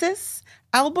thesis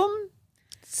album.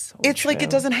 It's like it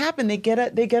doesn't happen. They get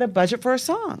a budget for a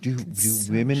song. Do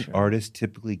women artists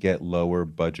typically get lower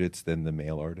budgets than the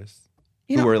male artists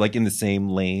who are like in the same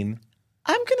lane?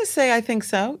 I'm gonna say I think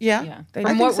so. Yeah.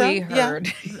 From what we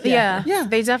heard, yeah,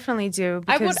 they definitely do.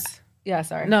 I would. Yeah,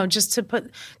 sorry. No, just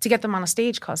to get them on a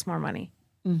stage costs more money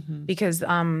because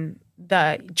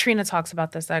Trina talks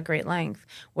about this at great length,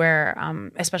 where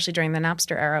especially during the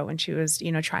Napster era when she was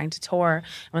trying to tour,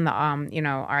 when the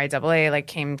RIAA like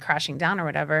came crashing down or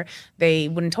whatever, they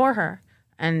wouldn't tour her,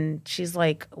 and she's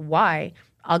like, why?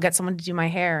 I'll get someone to do my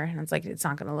hair, and it's like, it's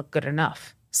not going to look good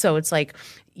enough. So it's like,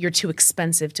 you're too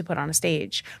expensive to put on a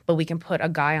stage, but we can put a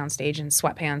guy on stage in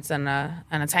sweatpants and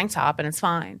a tank top and it's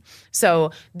fine.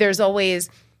 So there's always,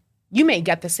 you may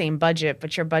get the same budget,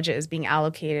 but your budget is being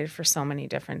allocated for so many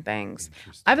different things.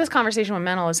 I have this conversation with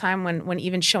men all the time when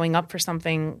even showing up for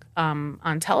something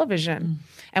on television.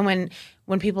 And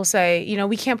when people say,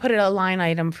 we can't put a line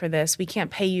item for this, we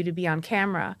can't pay you to be on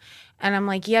camera. And I'm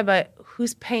like, yeah, but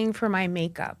who's paying for my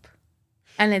makeup?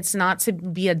 And it's not to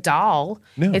be a doll.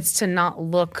 No. It's to not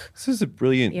look. This is a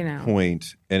brilliant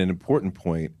point and an important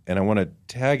point. And I want to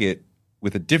tag it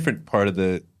with a different part of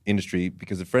the industry,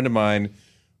 because a friend of mine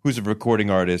who's a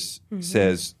recording artist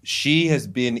says she has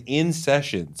been in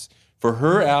sessions for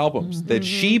her albums that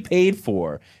she paid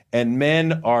for, and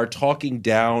men are talking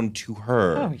down to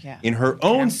her in her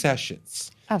own sessions.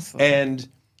 Absolutely. And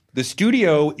the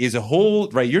studio is a whole,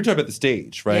 right, you're talking about the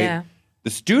stage, right? Yeah. The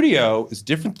studio is a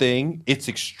different thing. It's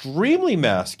extremely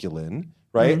masculine,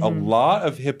 right? A lot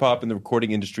of hip hop in the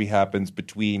recording industry happens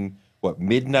between,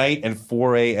 midnight and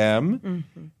 4 a.m.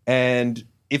 And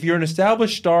if you're an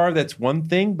established star, that's one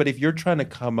thing. But if you're trying to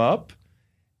come up,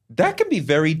 that can be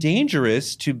very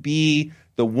dangerous to be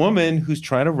the woman who's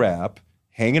trying to rap,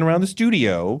 hanging around the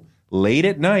studio late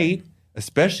at night,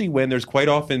 especially when there's quite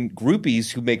often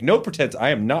groupies who make no pretense. I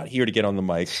am not here to get on the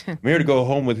mic. I'm here to go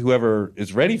home with whoever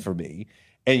is ready for me.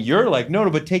 And you're like, no,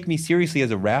 but take me seriously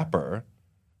as a rapper.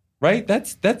 Right?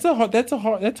 That's hard. That's a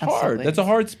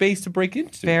hard space to break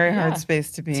into. Very hard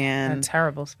space to be in. A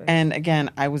terrible space. And again,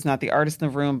 I was not the artist in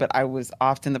the room, but I was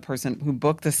often the person who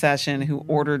booked the session, who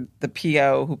ordered the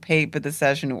PO, who paid for the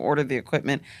session, who ordered the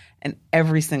equipment. And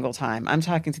every single time, I'm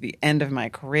talking to the end of my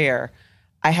career,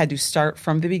 I had to start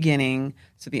from the beginning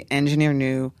so the engineer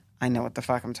knew I know what the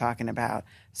fuck I'm talking about.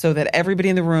 So that everybody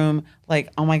in the room, like,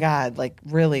 oh my God, like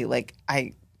really, like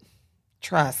I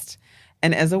trust.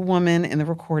 And as a woman in the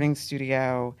recording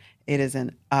studio, it is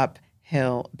an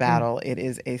uphill battle. It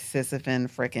is a Sisyphean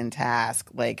frickin'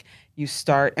 task. Like you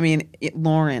start,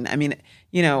 Lauren,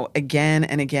 again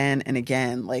and again and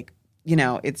again, like,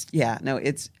 Estelle,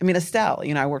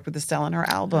 I worked with Estelle on her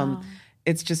album. Wow.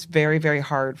 It's just very, very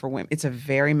hard for women. It's a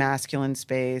very masculine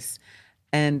space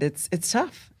and it's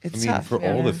tough. It's tough. For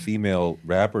all the female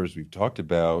rappers we've talked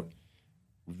about,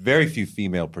 very few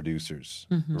female producers,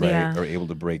 right, are able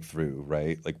to break through,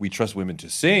 right? Like we trust women to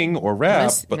sing or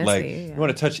rap, but you want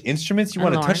to touch instruments, you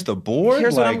want to touch the board.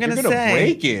 Here's what I'm going to say.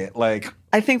 Break it. Like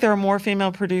I think there are more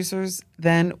female producers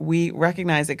than we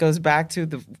recognize. It goes back to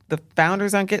the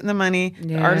founders aren't getting the money,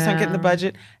 the artists aren't getting the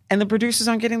budget, and the producers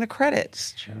aren't getting the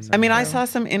credit. I saw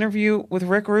some interview with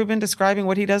Rick Rubin describing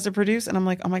what he does to produce, and I'm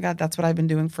like, oh my God, that's what I've been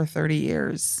doing for 30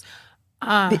 years.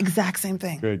 The exact same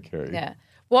thing. Good, Carrie. Yeah.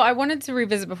 Well, I wanted to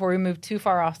revisit before we move too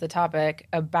far off the topic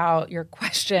about your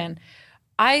question.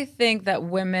 I think that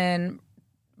women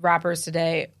rappers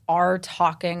today are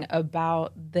talking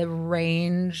about the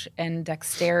range and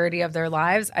dexterity of their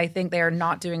lives. I think they are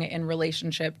not doing it in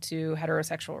relationship to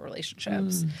heterosexual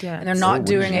relationships. And they're not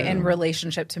doing it in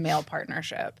relationship to male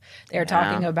partnership. They're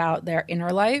talking about their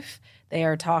inner life. They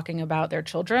are talking about their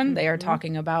children. They are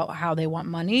talking about how they want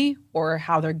money or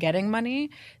how they're getting money.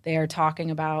 They are talking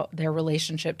about their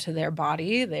relationship to their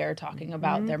body. They are talking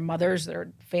about their mothers,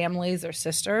 their families, their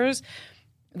sisters.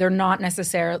 They're not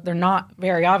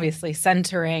very obviously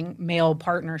centering male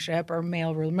partnership or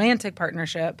male romantic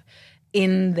partnership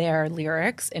in their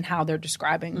lyrics and how they're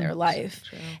describing their life.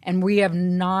 And we have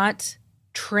not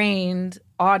trained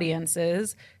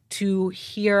audiences to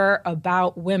hear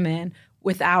about women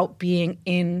without being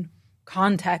in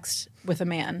context with a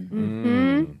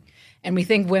man. And we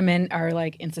think women are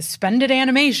like in suspended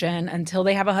animation until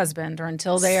they have a husband or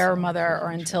until they are a mother or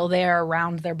until they are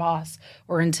around their boss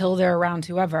or until they're around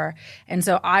whoever. And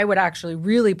so I would actually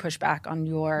really push back on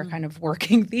your kind of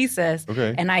working thesis.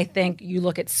 Okay. And I think you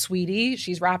look at Sweetie.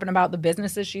 She's rapping about the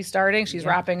businesses she's starting. She's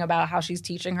rapping about how she's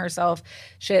teaching herself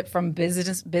shit from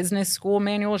business school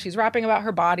manual. She's rapping about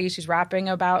her body. She's rapping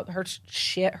about her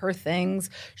shit, her things.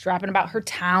 She's rapping about her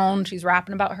town. She's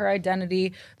rapping about her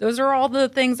identity. Those are all the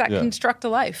things that construct a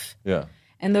life. Yeah.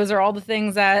 And those are all the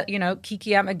things that,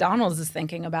 Kiki at McDonald's is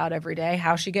thinking about every day.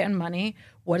 How's she getting money?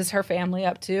 What is her family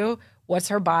up to? What's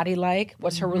her body like?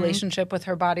 What's her relationship with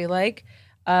her body like?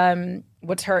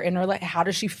 What's her inner life? How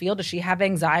does she feel? Does she have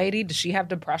anxiety? Does she have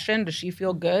depression? Does she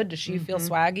feel good? Does she feel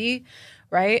swaggy?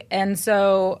 Right? And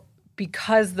so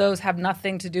because those have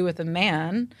nothing to do with a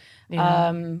man,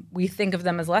 we think of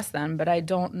them as less than, but I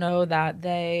don't know that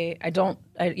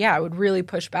I would really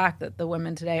push back that the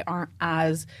women today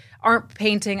aren't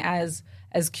painting as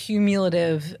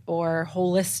cumulative or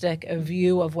holistic a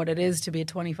view of what it is to be a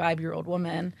 25-year-old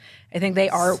woman. I think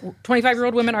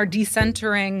 25-year-old women are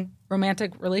decentering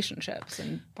romantic relationships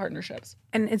and partnerships.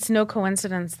 And it's no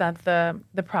coincidence that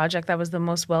the project that was the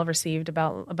most well received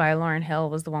by Lauryn Hill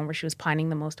was the one where she was pining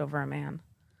the most over a man.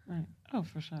 Right. Oh,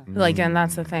 for sure. And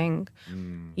that's the thing,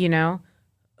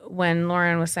 when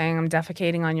Lauren was saying, I'm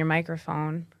defecating on your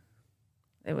microphone,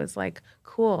 it was like,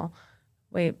 cool.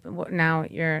 Wait, now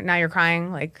you're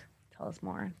crying? Like, tell us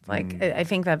more. Like, I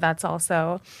think that's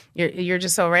also, you're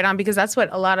just so right on, because that's what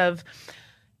a lot of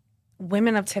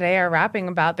women of today are rapping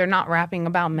about. They're not rapping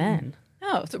about men.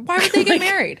 No. So why would they get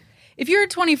married? If you're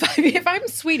 25, if I'm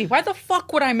Sweetie, why the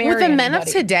fuck would I marry with the men of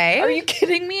today? Are you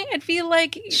kidding me? I'd feel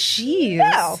like, jeez.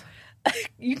 No.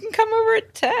 You can come over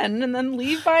at 10 and then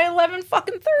leave by 11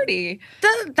 fucking 30.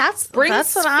 That's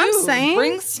what I'm saying.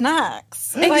 Bring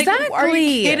snacks. Exactly. Are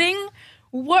you kidding?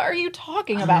 What are you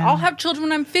talking about? I'll have children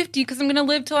when I'm 50 because I'm going to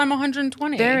live till I'm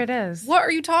 120. There it is. What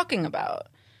are you talking about?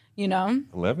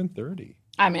 11:30.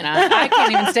 I mean, I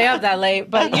can't even stay up that late,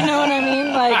 but you know what I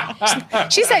mean?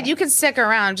 Like, she said, you could stick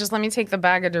around. Just let me take the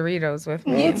bag of Doritos with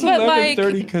me. It's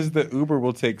 11:30 because the Uber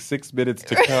will take 6 minutes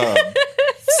to come.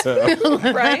 So.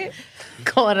 Right?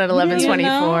 Call it at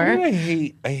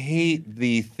 11:24. I hate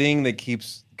the thing that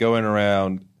keeps going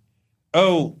around.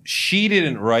 oh, she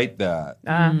didn't write that.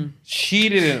 She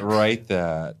didn't write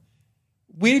that.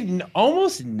 We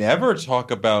almost never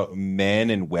talk about men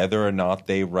and whether or not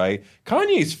they write.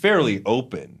 Kanye's fairly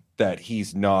open that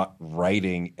he's not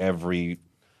writing every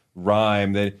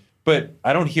rhyme but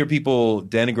I don't hear people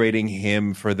denigrating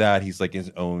him for that. He's like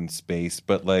his own space,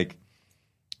 but like,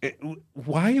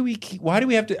 why do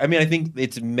we have to? I mean, I think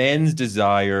it's men's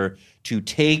desire to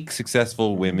take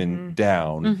successful women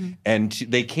down, and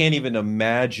they can't even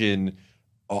imagine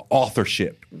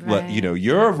authorship. Right. You know,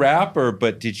 you're a rapper,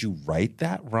 but did you write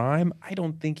that rhyme? I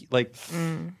don't think that's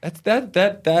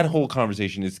that whole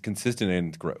conversation is consistent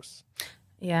and gross.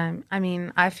 Yeah, I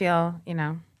mean, I feel, you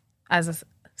know, as a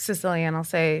Sicilian, I'll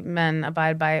say men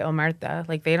abide by omerta.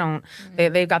 Like they don't,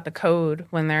 they've got the code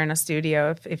when they're in a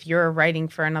studio. If you're writing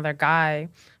for another guy,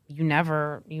 you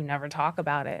never talk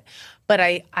about it. But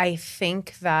I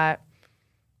think that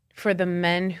for the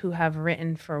men who have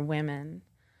written for women,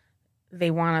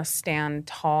 they want to stand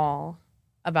tall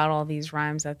about all these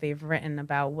rhymes that they've written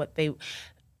about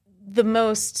the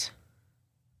most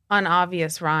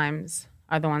unobvious rhymes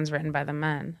are the ones written by the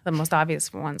men. The most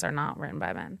obvious ones are not written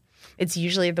by men. It's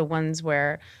usually the ones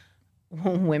where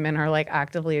women are like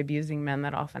actively abusing men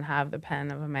that often have the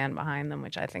pen of a man behind them,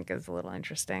 which I think is a little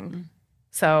interesting.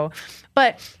 So,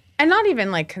 and not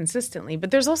even like consistently,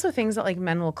 but there's also things that like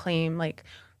men will claim like,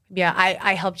 yeah,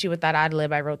 I helped you with that ad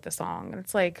lib, I wrote the song. And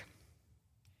it's like,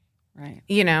 right.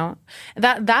 You know,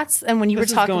 that's, and when you were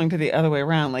talking. Going to the other way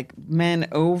around, like men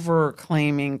over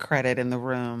claiming credit in the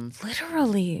room.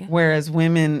 Literally. Whereas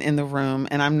women in the room,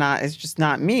 and it's just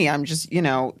not me. I'm just, you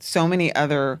know, so many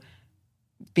other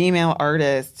female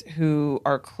artists who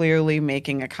are clearly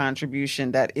making a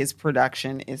contribution that is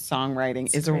production, is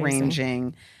songwriting, is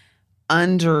arranging,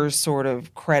 under sort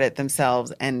of credit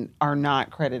themselves and are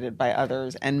not credited by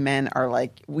others. And men are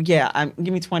like, well, yeah,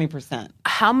 give me 20%.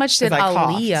 How much did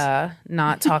Aaliyah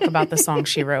not talk about the song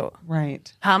she wrote?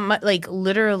 Right. How much, like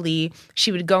literally,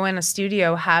 she would go in a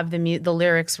studio, have the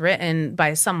lyrics written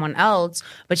by someone else,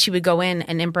 but she would go in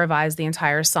and improvise the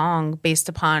entire song based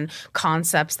upon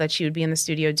concepts that she would be in the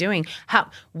studio doing.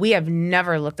 We have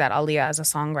never looked at Aaliyah as a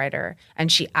songwriter, and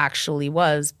she actually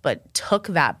was, but took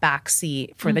that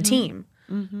backseat for the team.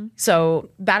 So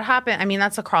that happened. I mean,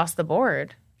 that's across the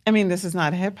board. I mean, this is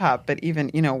not hip hop, but even,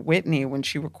 you know, Whitney, when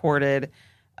she recorded,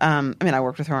 I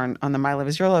worked with her on the My Love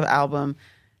Is Your Love album.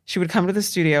 She would come to the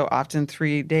studio often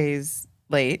 3 days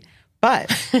late.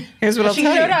 But here's what I'll tell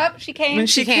you. She showed up. She came. When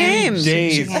she came.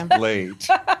 Days late.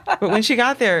 But when she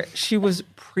got there, she was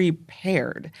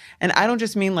prepared. And I don't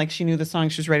just mean like she knew the song,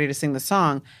 she was ready to sing the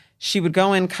song. She would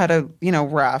go in, cut a,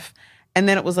 rough. And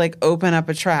then it was like, open up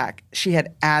a track. She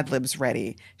had ad-libs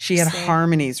ready. She had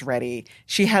harmonies ready.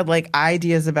 She had like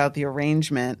ideas about the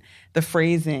arrangement, the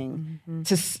phrasing.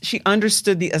 She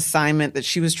understood the assignment that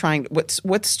she was trying.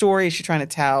 What story is she trying to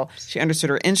tell? She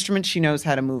understood her instrument. She knows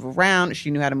how to move around. She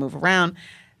knew how to move around.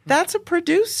 That's a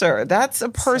producer. That's a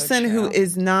person who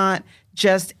is not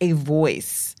just a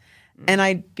voice. And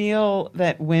I feel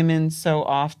that women so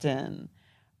often,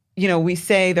 we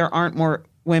say there aren't more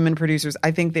women producers. I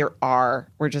think there are.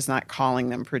 We're just not calling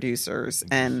them producers,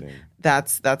 and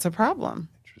that's a problem.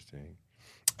 Interesting.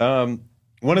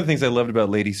 One of the things I loved about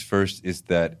Ladies First is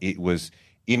that it was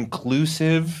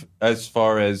inclusive as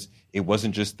far as it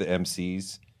wasn't just the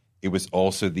MCs. It was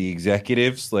also the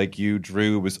executives like you,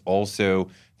 Drew. It was also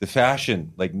the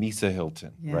fashion like Misa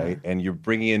Hilton, right? And you're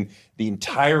bringing in the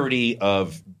entirety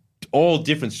of all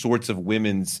different sorts of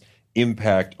women's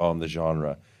impact on the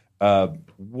genre.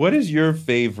 What is your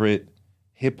favorite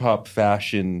hip-hop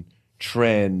fashion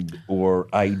trend or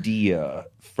idea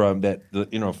from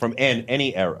from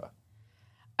any era?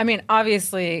 I mean,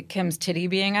 obviously, Kim's titty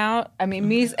being out. I mean,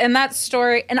 me and that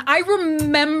story. And I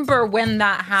remember when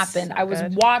that happened. So I was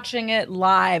good. watching it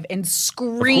live and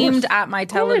screamed at my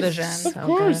television. Of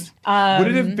course. Would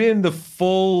it have been the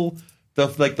full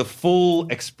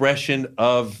expression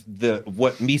of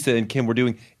what Misa and Kim were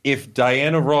doing if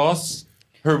Diana Ross,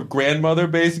 her grandmother,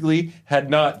 basically had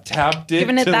not tapped it,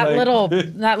 giving it that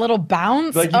little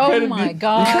bounce? Like oh my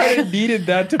god! You kind of needed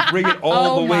that to bring it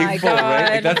all the way full,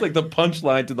 right? Like, that's like the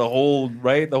punchline to the whole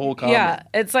comedy. Yeah,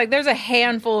 it's like there's a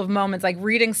handful of moments, like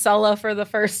reading Solo for the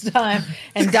first time,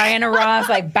 and Diana Ross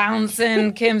like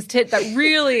bouncing Kim's tit, that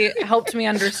really helped me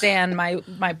understand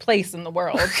my place in the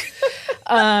world.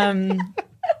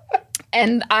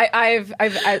 And I've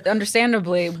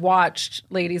understandably watched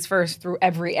Ladies First through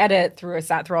every edit,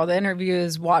 sat through all the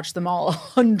interviews, watched them all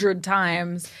 100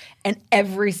 times, and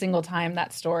every single time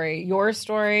that story, your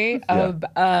story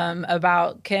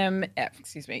about Kim,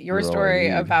 your story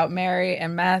about Mary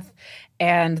and Meth,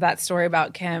 and that story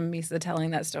about Kim, Misa telling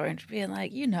that story and being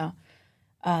like,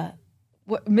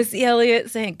 what Missy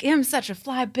Elliott saying, Kim's such a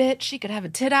fly bitch, she could have a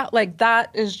tit out. Like,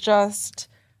 that is just.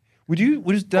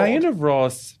 Was Diana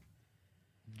Ross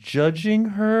judging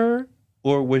her,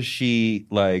 or was she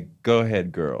like, go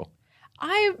ahead, girl?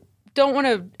 I don't want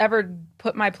to ever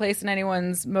put my place in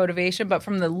anyone's motivation, but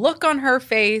from the look on her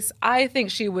face, I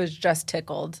think she was just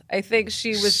tickled. I think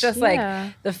she was just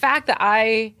like, the fact that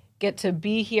I get to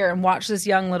be here and watch this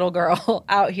young little girl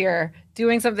out here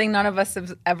doing something none of us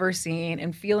have ever seen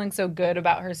and feeling so good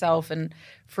about herself and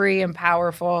free and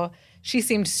powerful. She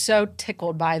seemed so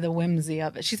tickled by the whimsy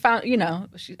of it. She's found,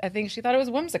 I think she thought it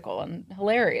was whimsical and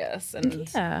hilarious and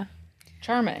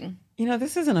charming.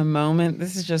 This isn't a moment.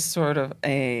 This is just sort of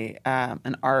an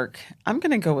arc. I'm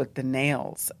going to go with the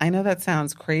nails. I know that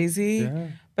sounds crazy,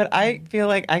 but I feel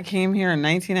like I came here in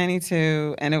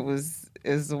 1992, and it was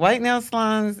the white nail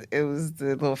salons. It was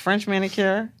the little French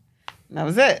manicure. And that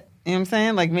was it. You know what I'm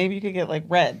saying? Like, maybe you could get like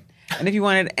red. And if you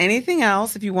wanted anything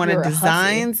else, if you wanted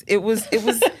designs, it was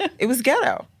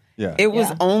ghetto. Yeah. It was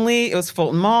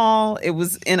Fulton Mall. It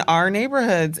was in our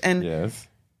neighborhoods. And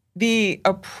this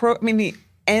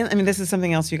is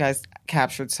something else you guys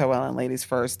captured so well in Ladies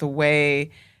First, the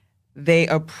way they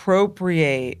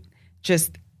appropriate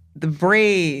just the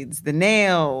braids, the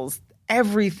nails,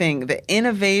 everything, the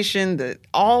innovation,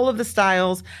 all of the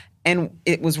styles. And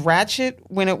it was ratchet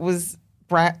when it was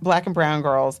black and brown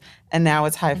girls, and now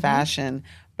it's high fashion.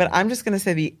 But I'm just going to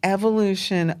say the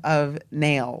evolution of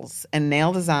nails and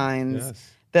nail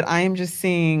designs that I am just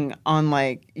seeing on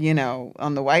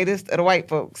on the whitest of the white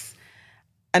folks.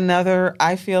 Another,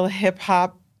 I feel,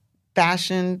 hip-hop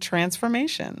fashion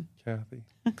transformation. Kathy?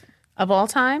 Of all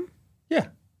time? Yeah,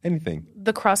 anything.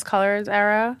 The cross colors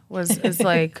era is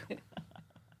like,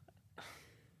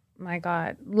 my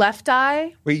God. Left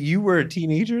Eye? Wait, you were a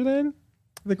teenager then?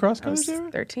 The cross colors era?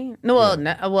 13.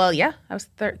 I was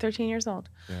 13 years old.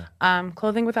 Yeah.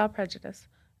 Clothing Without Prejudice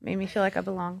made me feel like I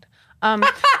belonged. I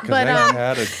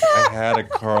had a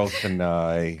Carl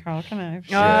Kanai.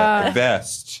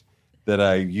 Vest that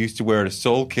I used to wear at a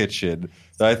Soul Kitchen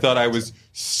that I thought I was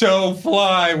so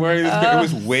fly wearing this. It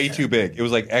was way too big. It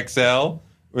was like XL,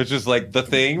 which is like the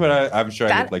thing, but I'm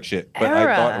sure I looked like shit. But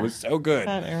I thought it was so good.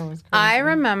 That era was crazy. I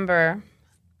remember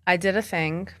I did a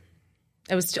thing.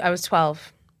 I was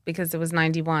 12 because it was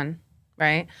 91,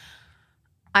 right?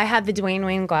 I had the Dwayne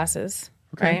Wayne glasses,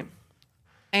 right?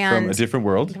 And From a different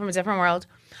world? From a different world.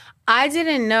 I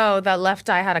didn't know that Left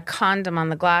Eye had a condom on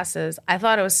the glasses. I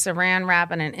thought it was saran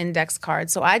wrap and an index card.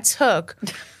 So I took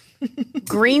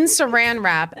green saran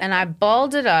wrap and I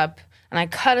balled it up and I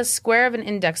cut a square of an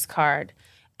index card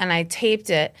and I taped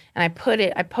it and I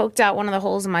poked out one of the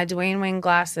holes in my Dwayne Wayne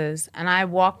glasses and I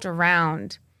walked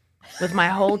around with my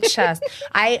whole chest.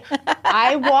 I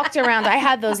walked around. I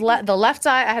had the left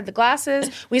eye. I had the glasses.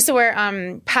 We used to wear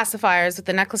pacifiers with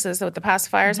the necklaces with the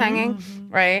pacifiers hanging,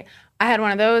 right? I had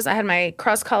one of those. I had my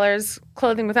cross colors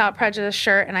Clothing Without Prejudice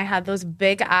shirt, and I had those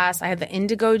big ass. I had the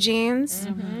indigo jeans.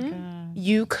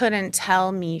 You couldn't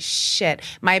tell me shit.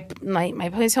 My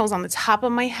ponytail was on the top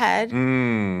of my head,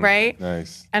 right?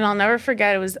 Nice. And I'll never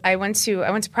forget. I went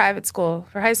to private school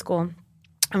for high school,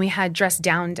 and we had dress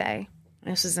down day.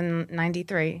 This was in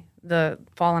 93, the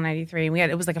fall of 93.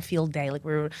 And it was like a field day, like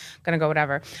we were gonna go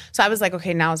whatever. So I was like,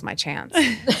 okay, now's my chance.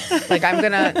 Like I'm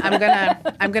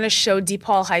gonna show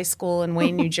DePaul High School in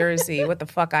Wayne, New Jersey, what the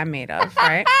fuck I'm made of,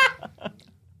 right?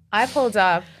 I pulled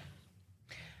up,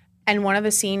 and one of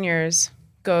the seniors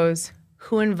goes,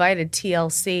 "Who invited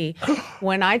TLC?"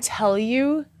 When I tell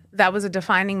you that was a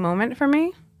defining moment for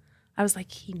me, I was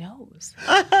like, he knows.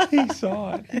 He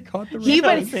saw it. He caught the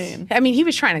reference. I mean, he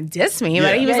was trying to diss me,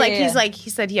 but he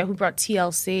said, who brought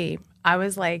TLC? I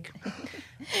was like,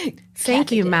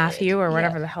 thank you, Matthew, or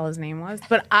whatever the hell his name was.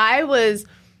 But I was,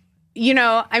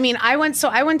 I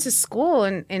went to school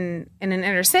in an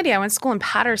inner city. I went to school in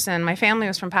Paterson. My family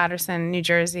was from Paterson, New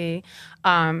Jersey.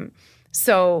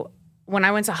 So when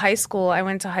I went to high school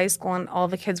and all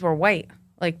the kids were white.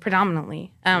 Like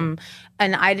predominantly, and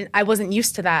I wasn't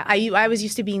used to that. I was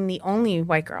used to being the only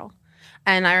white girl,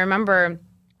 and I remember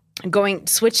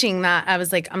switching that.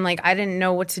 I didn't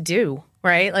know what to do,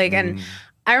 right? Like, and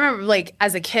I remember like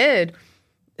as a kid,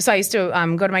 so I used to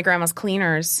go to my grandma's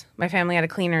cleaners. My family had a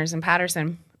cleaners in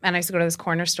Paterson, and I used to go to this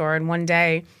corner store. And one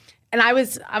day,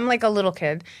 I'm like a little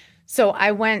kid, So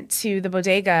I went to the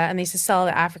bodega and they used to sell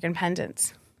the African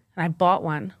pendants. And I bought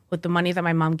one with the money that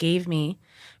my mom gave me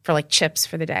for like chips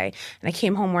for the day. And I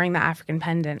came home wearing the African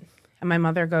pendant. And my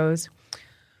mother goes,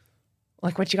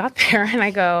 like, what you got there? And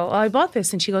I go, well, I bought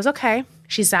this. And she goes, okay.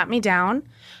 She sat me down,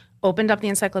 opened up the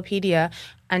encyclopedia,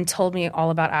 and told me all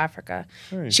about Africa.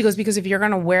 Nice. She goes, because if you're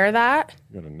going to wear that,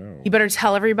 You gotta know. you better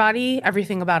tell everybody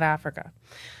everything about Africa.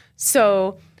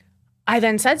 So I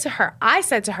then said to her, I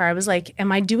was like,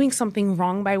 am I doing something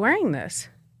wrong by wearing this?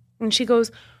 And she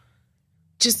goes,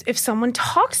 just if someone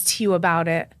talks to you about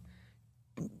it,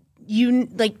 you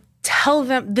like tell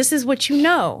them this is what you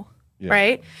know,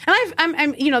 right? And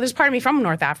I'm there's part of me from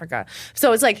North Africa,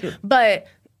 so it's like, but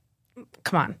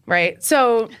come on, right?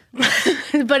 So,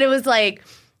 but it was like,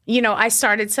 I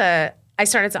started to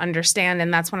understand,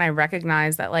 and that's when I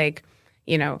recognized that, like,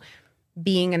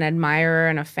 being an admirer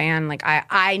and a fan, like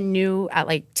I knew at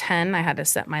like 10 I had to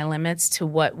set my limits to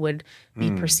what would be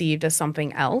perceived as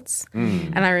something else.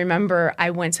 And I remember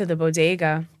I went to the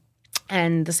bodega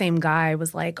and the same guy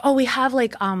was like, oh, we have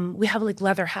like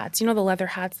leather hats. You know the leather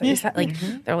hats that you said, like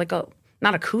they're like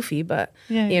not a kufi, but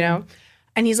you know.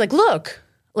 And he's like, look,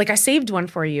 like I saved one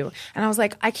for you. And I was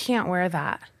like, I can't wear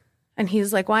that. And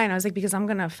he's like, why? And I was like, because I'm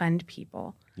gonna offend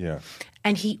people. Yeah.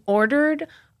 And he ordered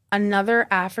another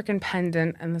African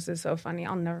pendant, and this is so funny.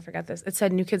 I'll never forget this. It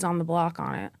said New Kids on the Block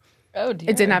on it. Oh, dear.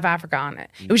 It didn't have Africa on it.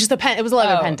 It was just it was a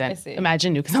leather pendant. I see.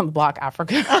 Imagine New Kids on the Block,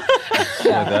 Africa.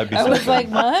 Yeah, that'd be I was like,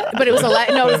 what? But it was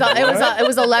it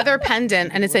was a leather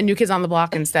pendant, and it said New Kids on the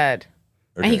Block instead.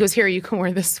 Okay. And he goes, here, you can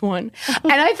wear this one.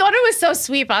 And I thought it was so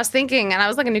sweet. But I was thinking, and I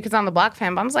was like a New Kids on the Block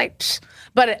fan, but I was like, psh.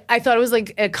 But I thought it was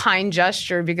like a kind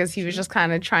gesture because he was just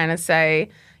kind of trying to say,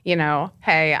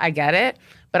 hey, I get it.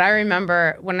 But I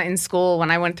remember when in school, when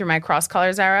I went through my cross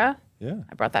colors era,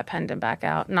 I brought that pendant back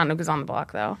out. Not New Kids on the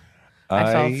Block, though.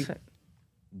 I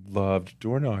loved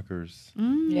door knockers.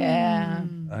 Yeah.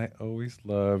 I always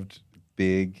loved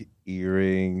big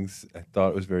earrings. I thought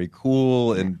it was very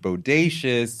cool and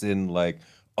bodacious and like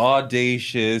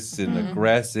audacious and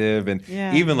aggressive. And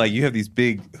even like you have these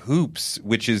big hoops,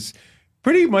 which is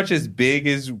pretty much as big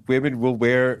as women will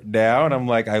wear now. And I'm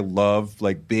like, I love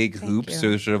like big hoops.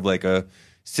 So sort of like a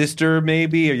sister,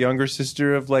 maybe a younger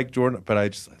sister of like Jordan. But I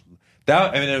just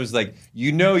that. I mean, it was like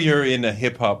you're in a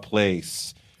hip hop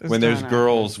place when there's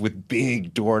girls with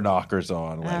big door knockers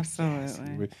on. Like,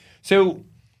 Absolutely. So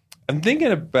I'm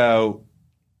thinking about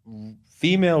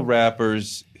female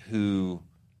rappers who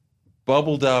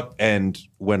bubbled up and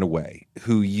went away,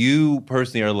 who you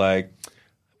personally are like, I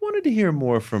wanted to hear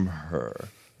more from her.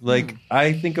 Like,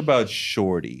 I think about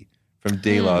Shorty from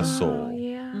De La Soul,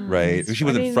 right? She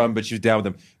wasn't from, but she was down with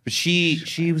them. But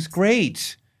she was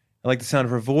great. I like the sound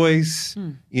of her voice.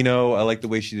 I like the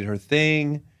way she did her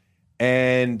thing.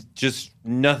 And just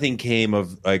nothing came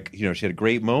of like, she had a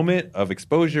great moment of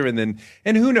exposure and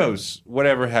who knows,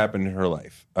 whatever happened in her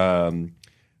life.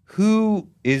 Who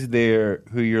is there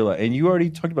who you're like, and you already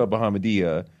talked about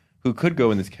Bahamadia, who could go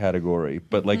in this category,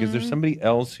 but like, is there somebody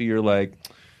else who you're like,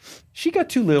 she got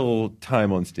too little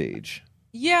time on stage?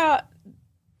 Yeah.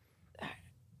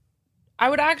 I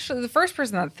would actually, the first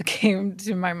person that came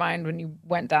to my mind when you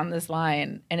went down this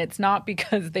line, and it's not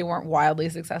because they weren't wildly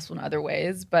successful in other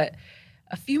ways, but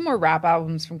a few more rap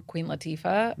albums from Queen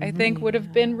Latifah, I think, would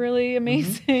have been really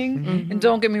amazing. And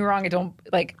don't get me wrong,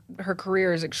 her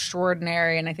career is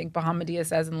extraordinary, and I think Bahamadia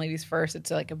says in Ladies First, it's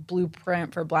like a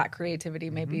blueprint for Black creativity.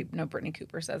 Maybe, Brittany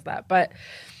Cooper says that.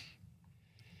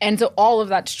 And so all of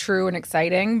that's true and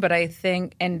exciting, but I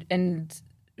think, and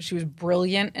she was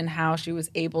brilliant in how she was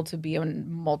able to be a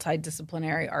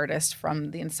multidisciplinary artist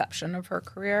from the inception of her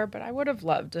career. But I would have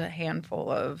loved a handful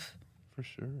of, for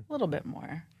sure, a little bit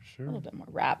more, a little bit more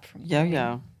rap from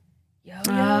Yo-Yo. My Yo-Yo.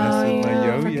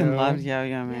 I freaking loved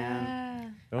Yo-Yo,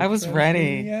 man. I was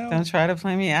ready. Don't try to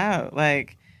play me out.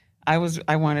 Like, I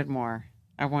wanted more.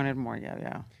 I wanted more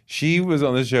Yo-Yo. She was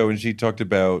on the show and she talked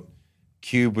about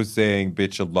Cube was saying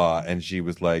bitch a lot, and she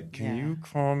was like, can you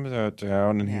calm that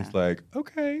down? And he's like,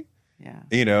 okay. Yeah.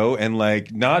 And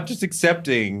like not just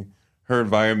accepting her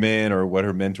environment or what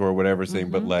her mentor or whatever is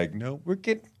saying, but like, no,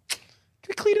 can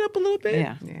we clean it up a little bit?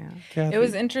 Yeah. Kathy? It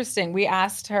was interesting. We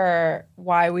asked her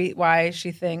why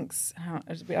she thinks,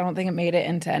 I don't think it made it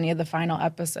into any of the final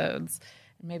episodes.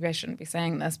 Maybe I shouldn't be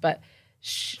saying this, but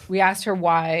we asked her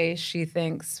why she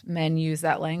thinks men use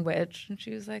that language. And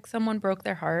she was like, someone broke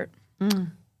their heart.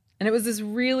 And it was this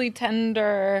really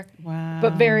tender,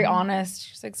 but very honest.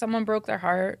 She's like, someone broke their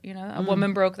heart, a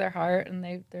woman broke their heart and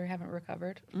they haven't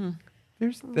recovered.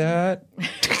 There's that.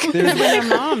 Their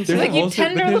moms. There's Like, you also-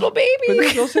 tender but there's- little baby. But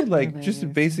there's also like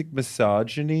just basic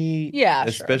misogyny. Yeah, sure.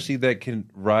 especially that can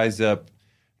rise up.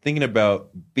 Thinking about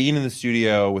being in the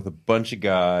studio with a bunch of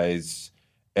guys,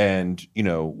 and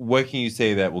what can you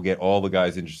say that will get all the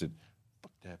guys interested?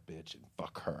 Fuck that bitch and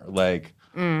fuck her. Like,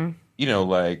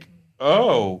 like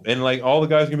and like all the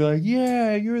guys are gonna be like,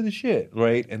 yeah, you're the shit,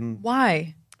 right? And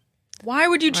Why? Why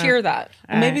would you cheer that?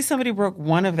 Maybe somebody broke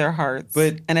one of their hearts,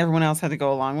 But- and everyone else had to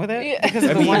go along with it Yeah. because of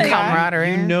I the mean, one like, guy.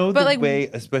 camaraderie. You know But, the like- way,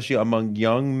 especially among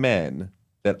young men,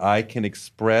 that I can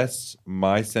express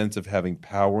my sense of having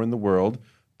power in the world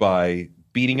by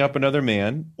beating up another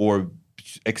man, or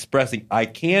expressing I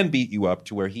can beat you up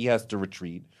to where he has to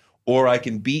retreat, or I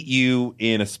can beat you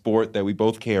in a sport that we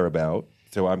both care about,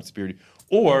 so I'm superior,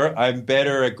 or I'm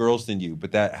better at girls than you,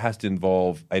 but that has to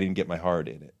involve I didn't get my heart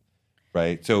in it,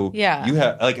 right? So Yeah. you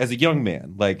have, like, as a young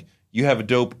man, like, you have a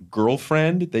dope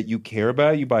girlfriend that you care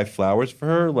about, you buy flowers for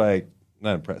her, like,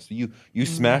 not impressed. You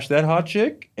smashed that hot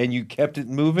chick and you kept it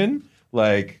moving,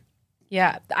 like.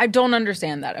 Yeah, I don't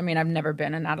understand that. I mean, I've never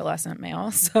been an adolescent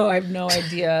male, so I have no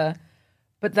idea.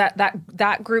 But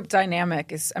that group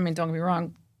dynamic is, I mean, don't get me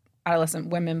wrong, adolescent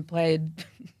women played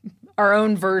our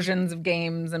own versions of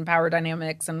games and power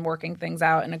dynamics and working things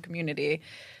out in a community.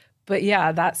 But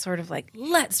yeah, that sort of like,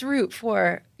 let's root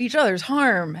for each other's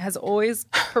harm has always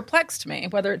perplexed me,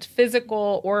 whether it's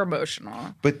physical or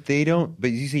emotional. But they don't.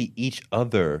 But you see, each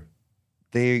other,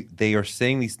 they are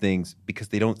saying these things because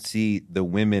they don't see the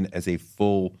women as a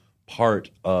full part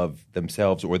of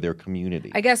themselves or their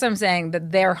community. I guess I'm saying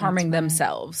that they're harming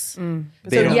themselves.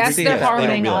 They So don't yes, see they're that. They don't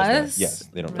harming realize that. us. Yes,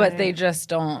 they don't. But they just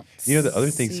don't. You know, the other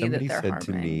thing see somebody that they're said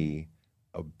to harming. me,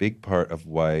 a big part of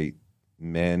why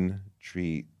men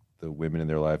treat the women in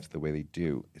their lives the way they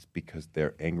do is because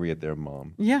they're angry at their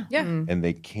mom. Yeah. Yeah. And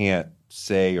they can't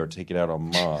say or take it out on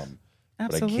mom, but I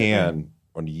Absolutely. can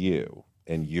on you,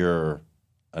 and you're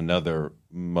another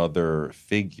mother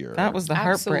figure. That was the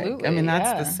heartbreak. Absolutely, I mean, that's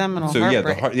yeah. the seminal so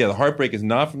heartbreak. the heartbreak is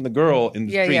not from the girl in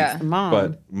the Yeah, streets, yeah. Mom.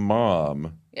 but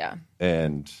mom. Yeah.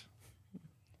 And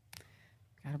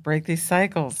Gotta break these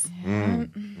cycles.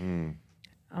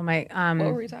 Oh my. What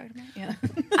were we talking about? Yeah.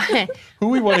 who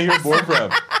we want to hear more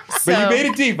from? But you made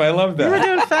it deep. I love We were that.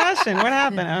 doing fashion. What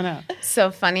happened? Oh no.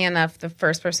 So funny enough, the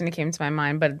first person who came to my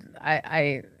mind, but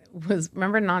I was,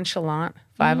 remember Nonchalant,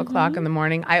 5 o'clock in the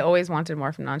morning. I always wanted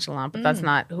more from Nonchalant, but that's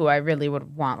not who I really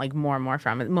would want like more and more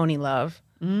from. It's Moni Love.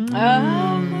 Yeah,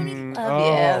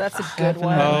 that's a good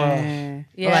one. Oh.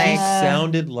 Yeah. She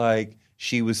sounded like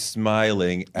she was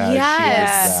smiling as she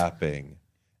Yes. was rapping.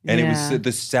 And it Yeah. was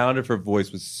the sound of her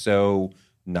voice was so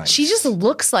nice. She just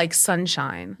looks like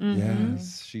sunshine.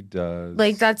 Yes, she does.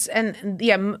 Like that's, and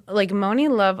yeah, like Moni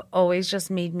Love always just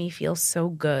made me feel so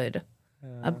good.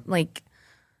 Like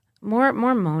more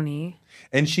Moni.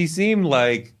 And she seemed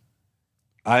like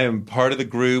I am part of the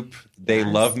group. They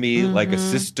love me like a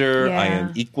sister. I am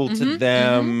Yeah. equal to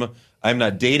them. I'm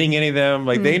not dating any of them.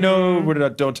 Like they know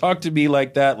don't talk to me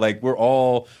like that. Like we're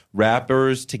all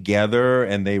rappers together,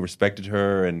 and they respected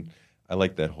her, and I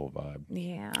like that whole vibe.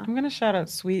 Yeah. I'm gonna shout out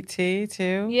Sweet Tea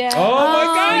too. Yeah. Oh my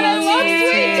God, I love Sweet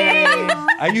Sweet Tea.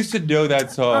 I used to know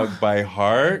that song by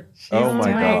heart. Oh my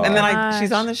doing God. And then Gosh.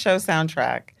 she's on the show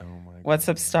soundtrack. Oh my God. What's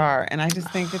Up Star? And I just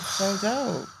think it's so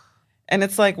dope. And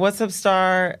it's like, What's Up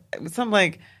Star? Something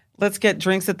like, let's get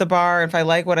drinks at the bar. If I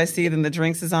like what I see, then the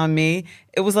drinks is on me.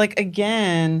 It was like,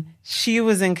 again, she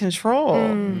was in control.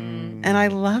 And I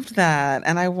loved that.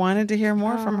 And I wanted to hear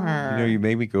more from her. You know, you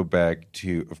made me go back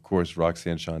to, of course,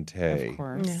 Roxanne Shante, Of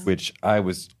course. which I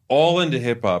was all into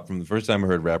hip hop from the first time I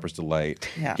heard Rapper's Delight,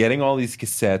 Yeah. getting all these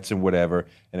cassettes and whatever,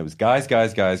 and it was guys.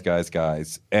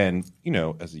 And, you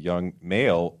know, as a young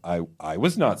male, I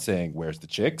was not saying, where's the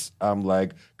chicks? I'm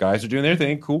like, guys are doing their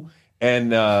thing, cool.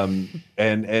 And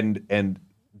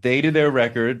they did their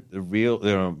record, the real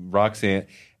Roxanne,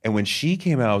 and when she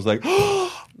came out, I was like,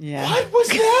 Yeah. what was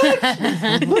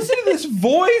that? Listen to this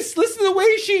voice. Listen to the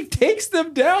way she takes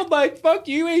them down. Like, fuck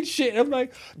you, ain't shit. I'm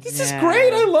like, this is Yeah.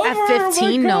 great. I love At her. Oh my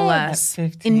 15, no God. less.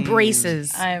 At 15.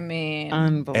 Embraces. I mean,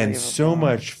 Unbelievable. And so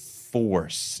much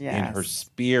force in Yes. her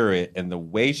spirit and the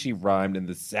way she rhymed and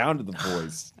the sound of the voice. She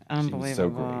was so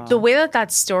Unbelievable. great. The way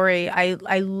that story,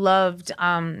 I loved.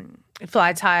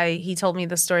 Fly Tie, he told me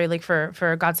the story like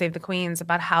for God Save the Queens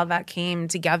about how that came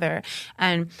together,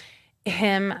 and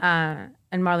him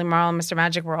and Marley Marl and Mr.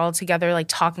 Magic were all together like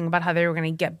talking about how they were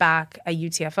going to get back at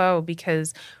UTFO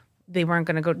because they weren't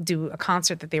going to go do a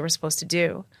concert that they were supposed to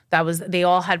do. They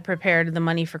all had prepared the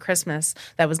money for Christmas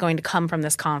that was going to come from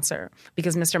this concert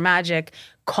because Mr. Magic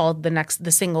called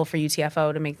the single for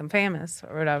UTFO to make them famous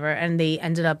or whatever, and they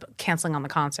ended up canceling on the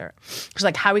concert. She's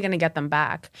like, how are we going to get them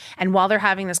back? And while they're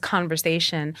having this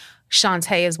conversation,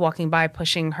 Shantae is walking by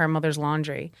pushing her mother's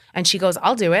laundry, and she goes,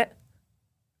 I'll do it.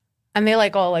 And they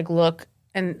like all like look,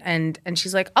 and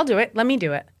she's like, I'll do it. Let me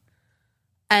do it.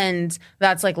 And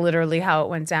that's like literally how it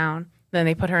went down. Then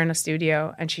they put her in a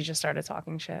studio and she just started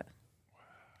talking shit.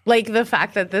 Like the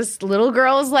fact that this little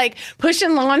girl is like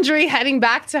pushing laundry, heading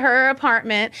back to her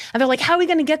apartment. And they're like, how are we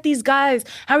going to get these guys?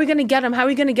 How are we going to get them? How are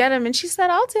we going to get them? And she said,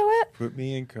 I'll do it. Put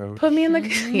me in, coach. Put me in the,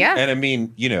 yeah. And I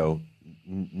mean, you know,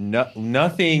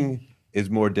 nothing is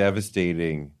more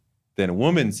devastating than a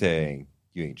woman saying,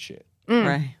 you ain't shit.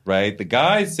 Right? The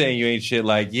guy's saying you ain't shit,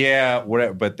 like, yeah,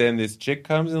 whatever. But then this chick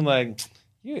comes and like,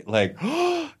 you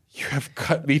you have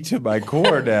cut me to my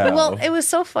core now. Well, it was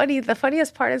so funny. The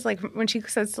funniest part is like when she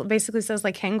basically says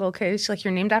like Hengel, because she's like,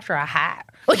 you're named after a hat.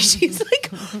 Like she's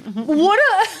like, what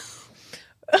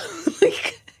a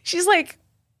like she's like,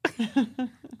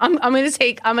 I'm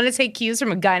gonna take cues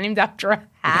from a guy named after a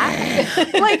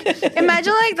hat. Like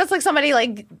imagine like that's like somebody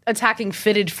like attacking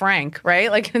Fitted Frank, right?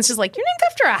 Like it's just like, you're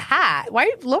named after a hat.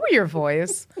 Why lower your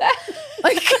voice?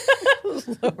 Like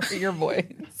lower your voice.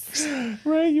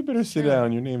 Right, you better sit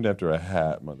down. You're named after a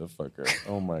hat, motherfucker.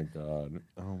 Oh my god.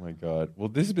 Oh my god. Well,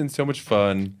 this has been so much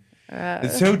fun.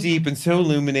 It's so deep and so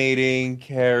illuminating.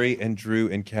 Carrie and Drew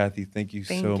and Kathy, thank you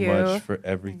so much for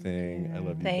everything. I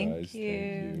love you guys. Thank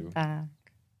you. Bye.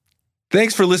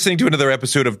 Thanks for listening to another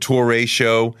episode of Torre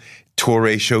Show.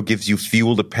 Torre Show gives you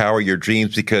fuel to power your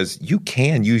dreams because you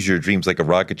can use your dreams like a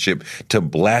rocket ship to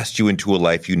blast you into a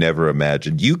life you never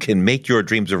imagined. You can make your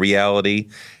dreams a reality,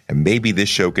 and maybe this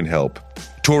show can help.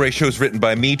 Torre Show is written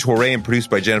by me, Torre, and produced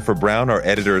by Jennifer Brown. Our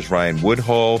editor is Ryan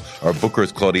Woodhull. Our booker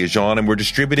is Claudia Jean, and we're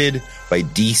distributed by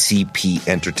DCP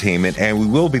Entertainment. And we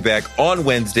will be back on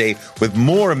Wednesday with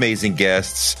more amazing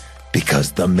guests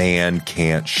because the man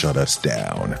can't shut us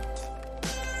down.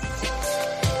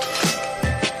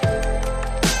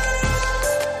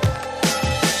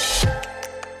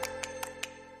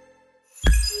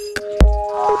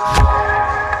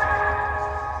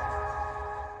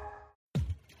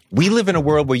 We live in a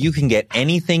world where you can get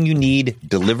anything you need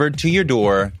delivered to your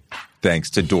door thanks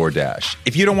to DoorDash.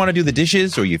 If you don't want to do the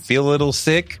dishes or you feel a little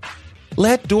sick,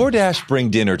 let DoorDash bring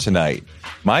dinner tonight.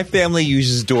 My family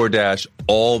uses DoorDash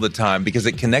all the time because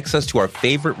it connects us to our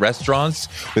favorite restaurants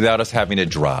without us having to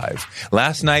drive.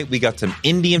 Last night, we got some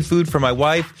Indian food for my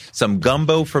wife, some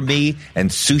gumbo for me, and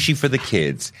sushi for the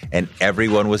kids. And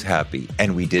everyone was happy,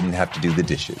 and we didn't have to do the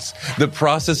dishes. The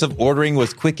process of ordering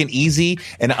was quick and easy,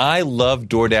 and I love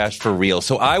DoorDash for real.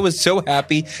 So I was so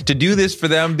happy to do this for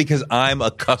them because I'm a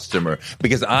customer,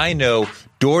 because I know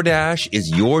DoorDash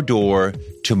is your door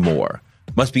to more.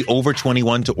 Must be over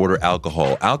 21 to order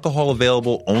alcohol. Alcohol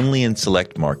available only in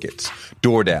select markets.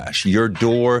 DoorDash, your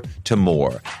door to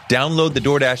more. Download the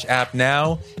DoorDash app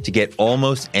now to get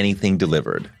almost anything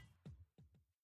delivered.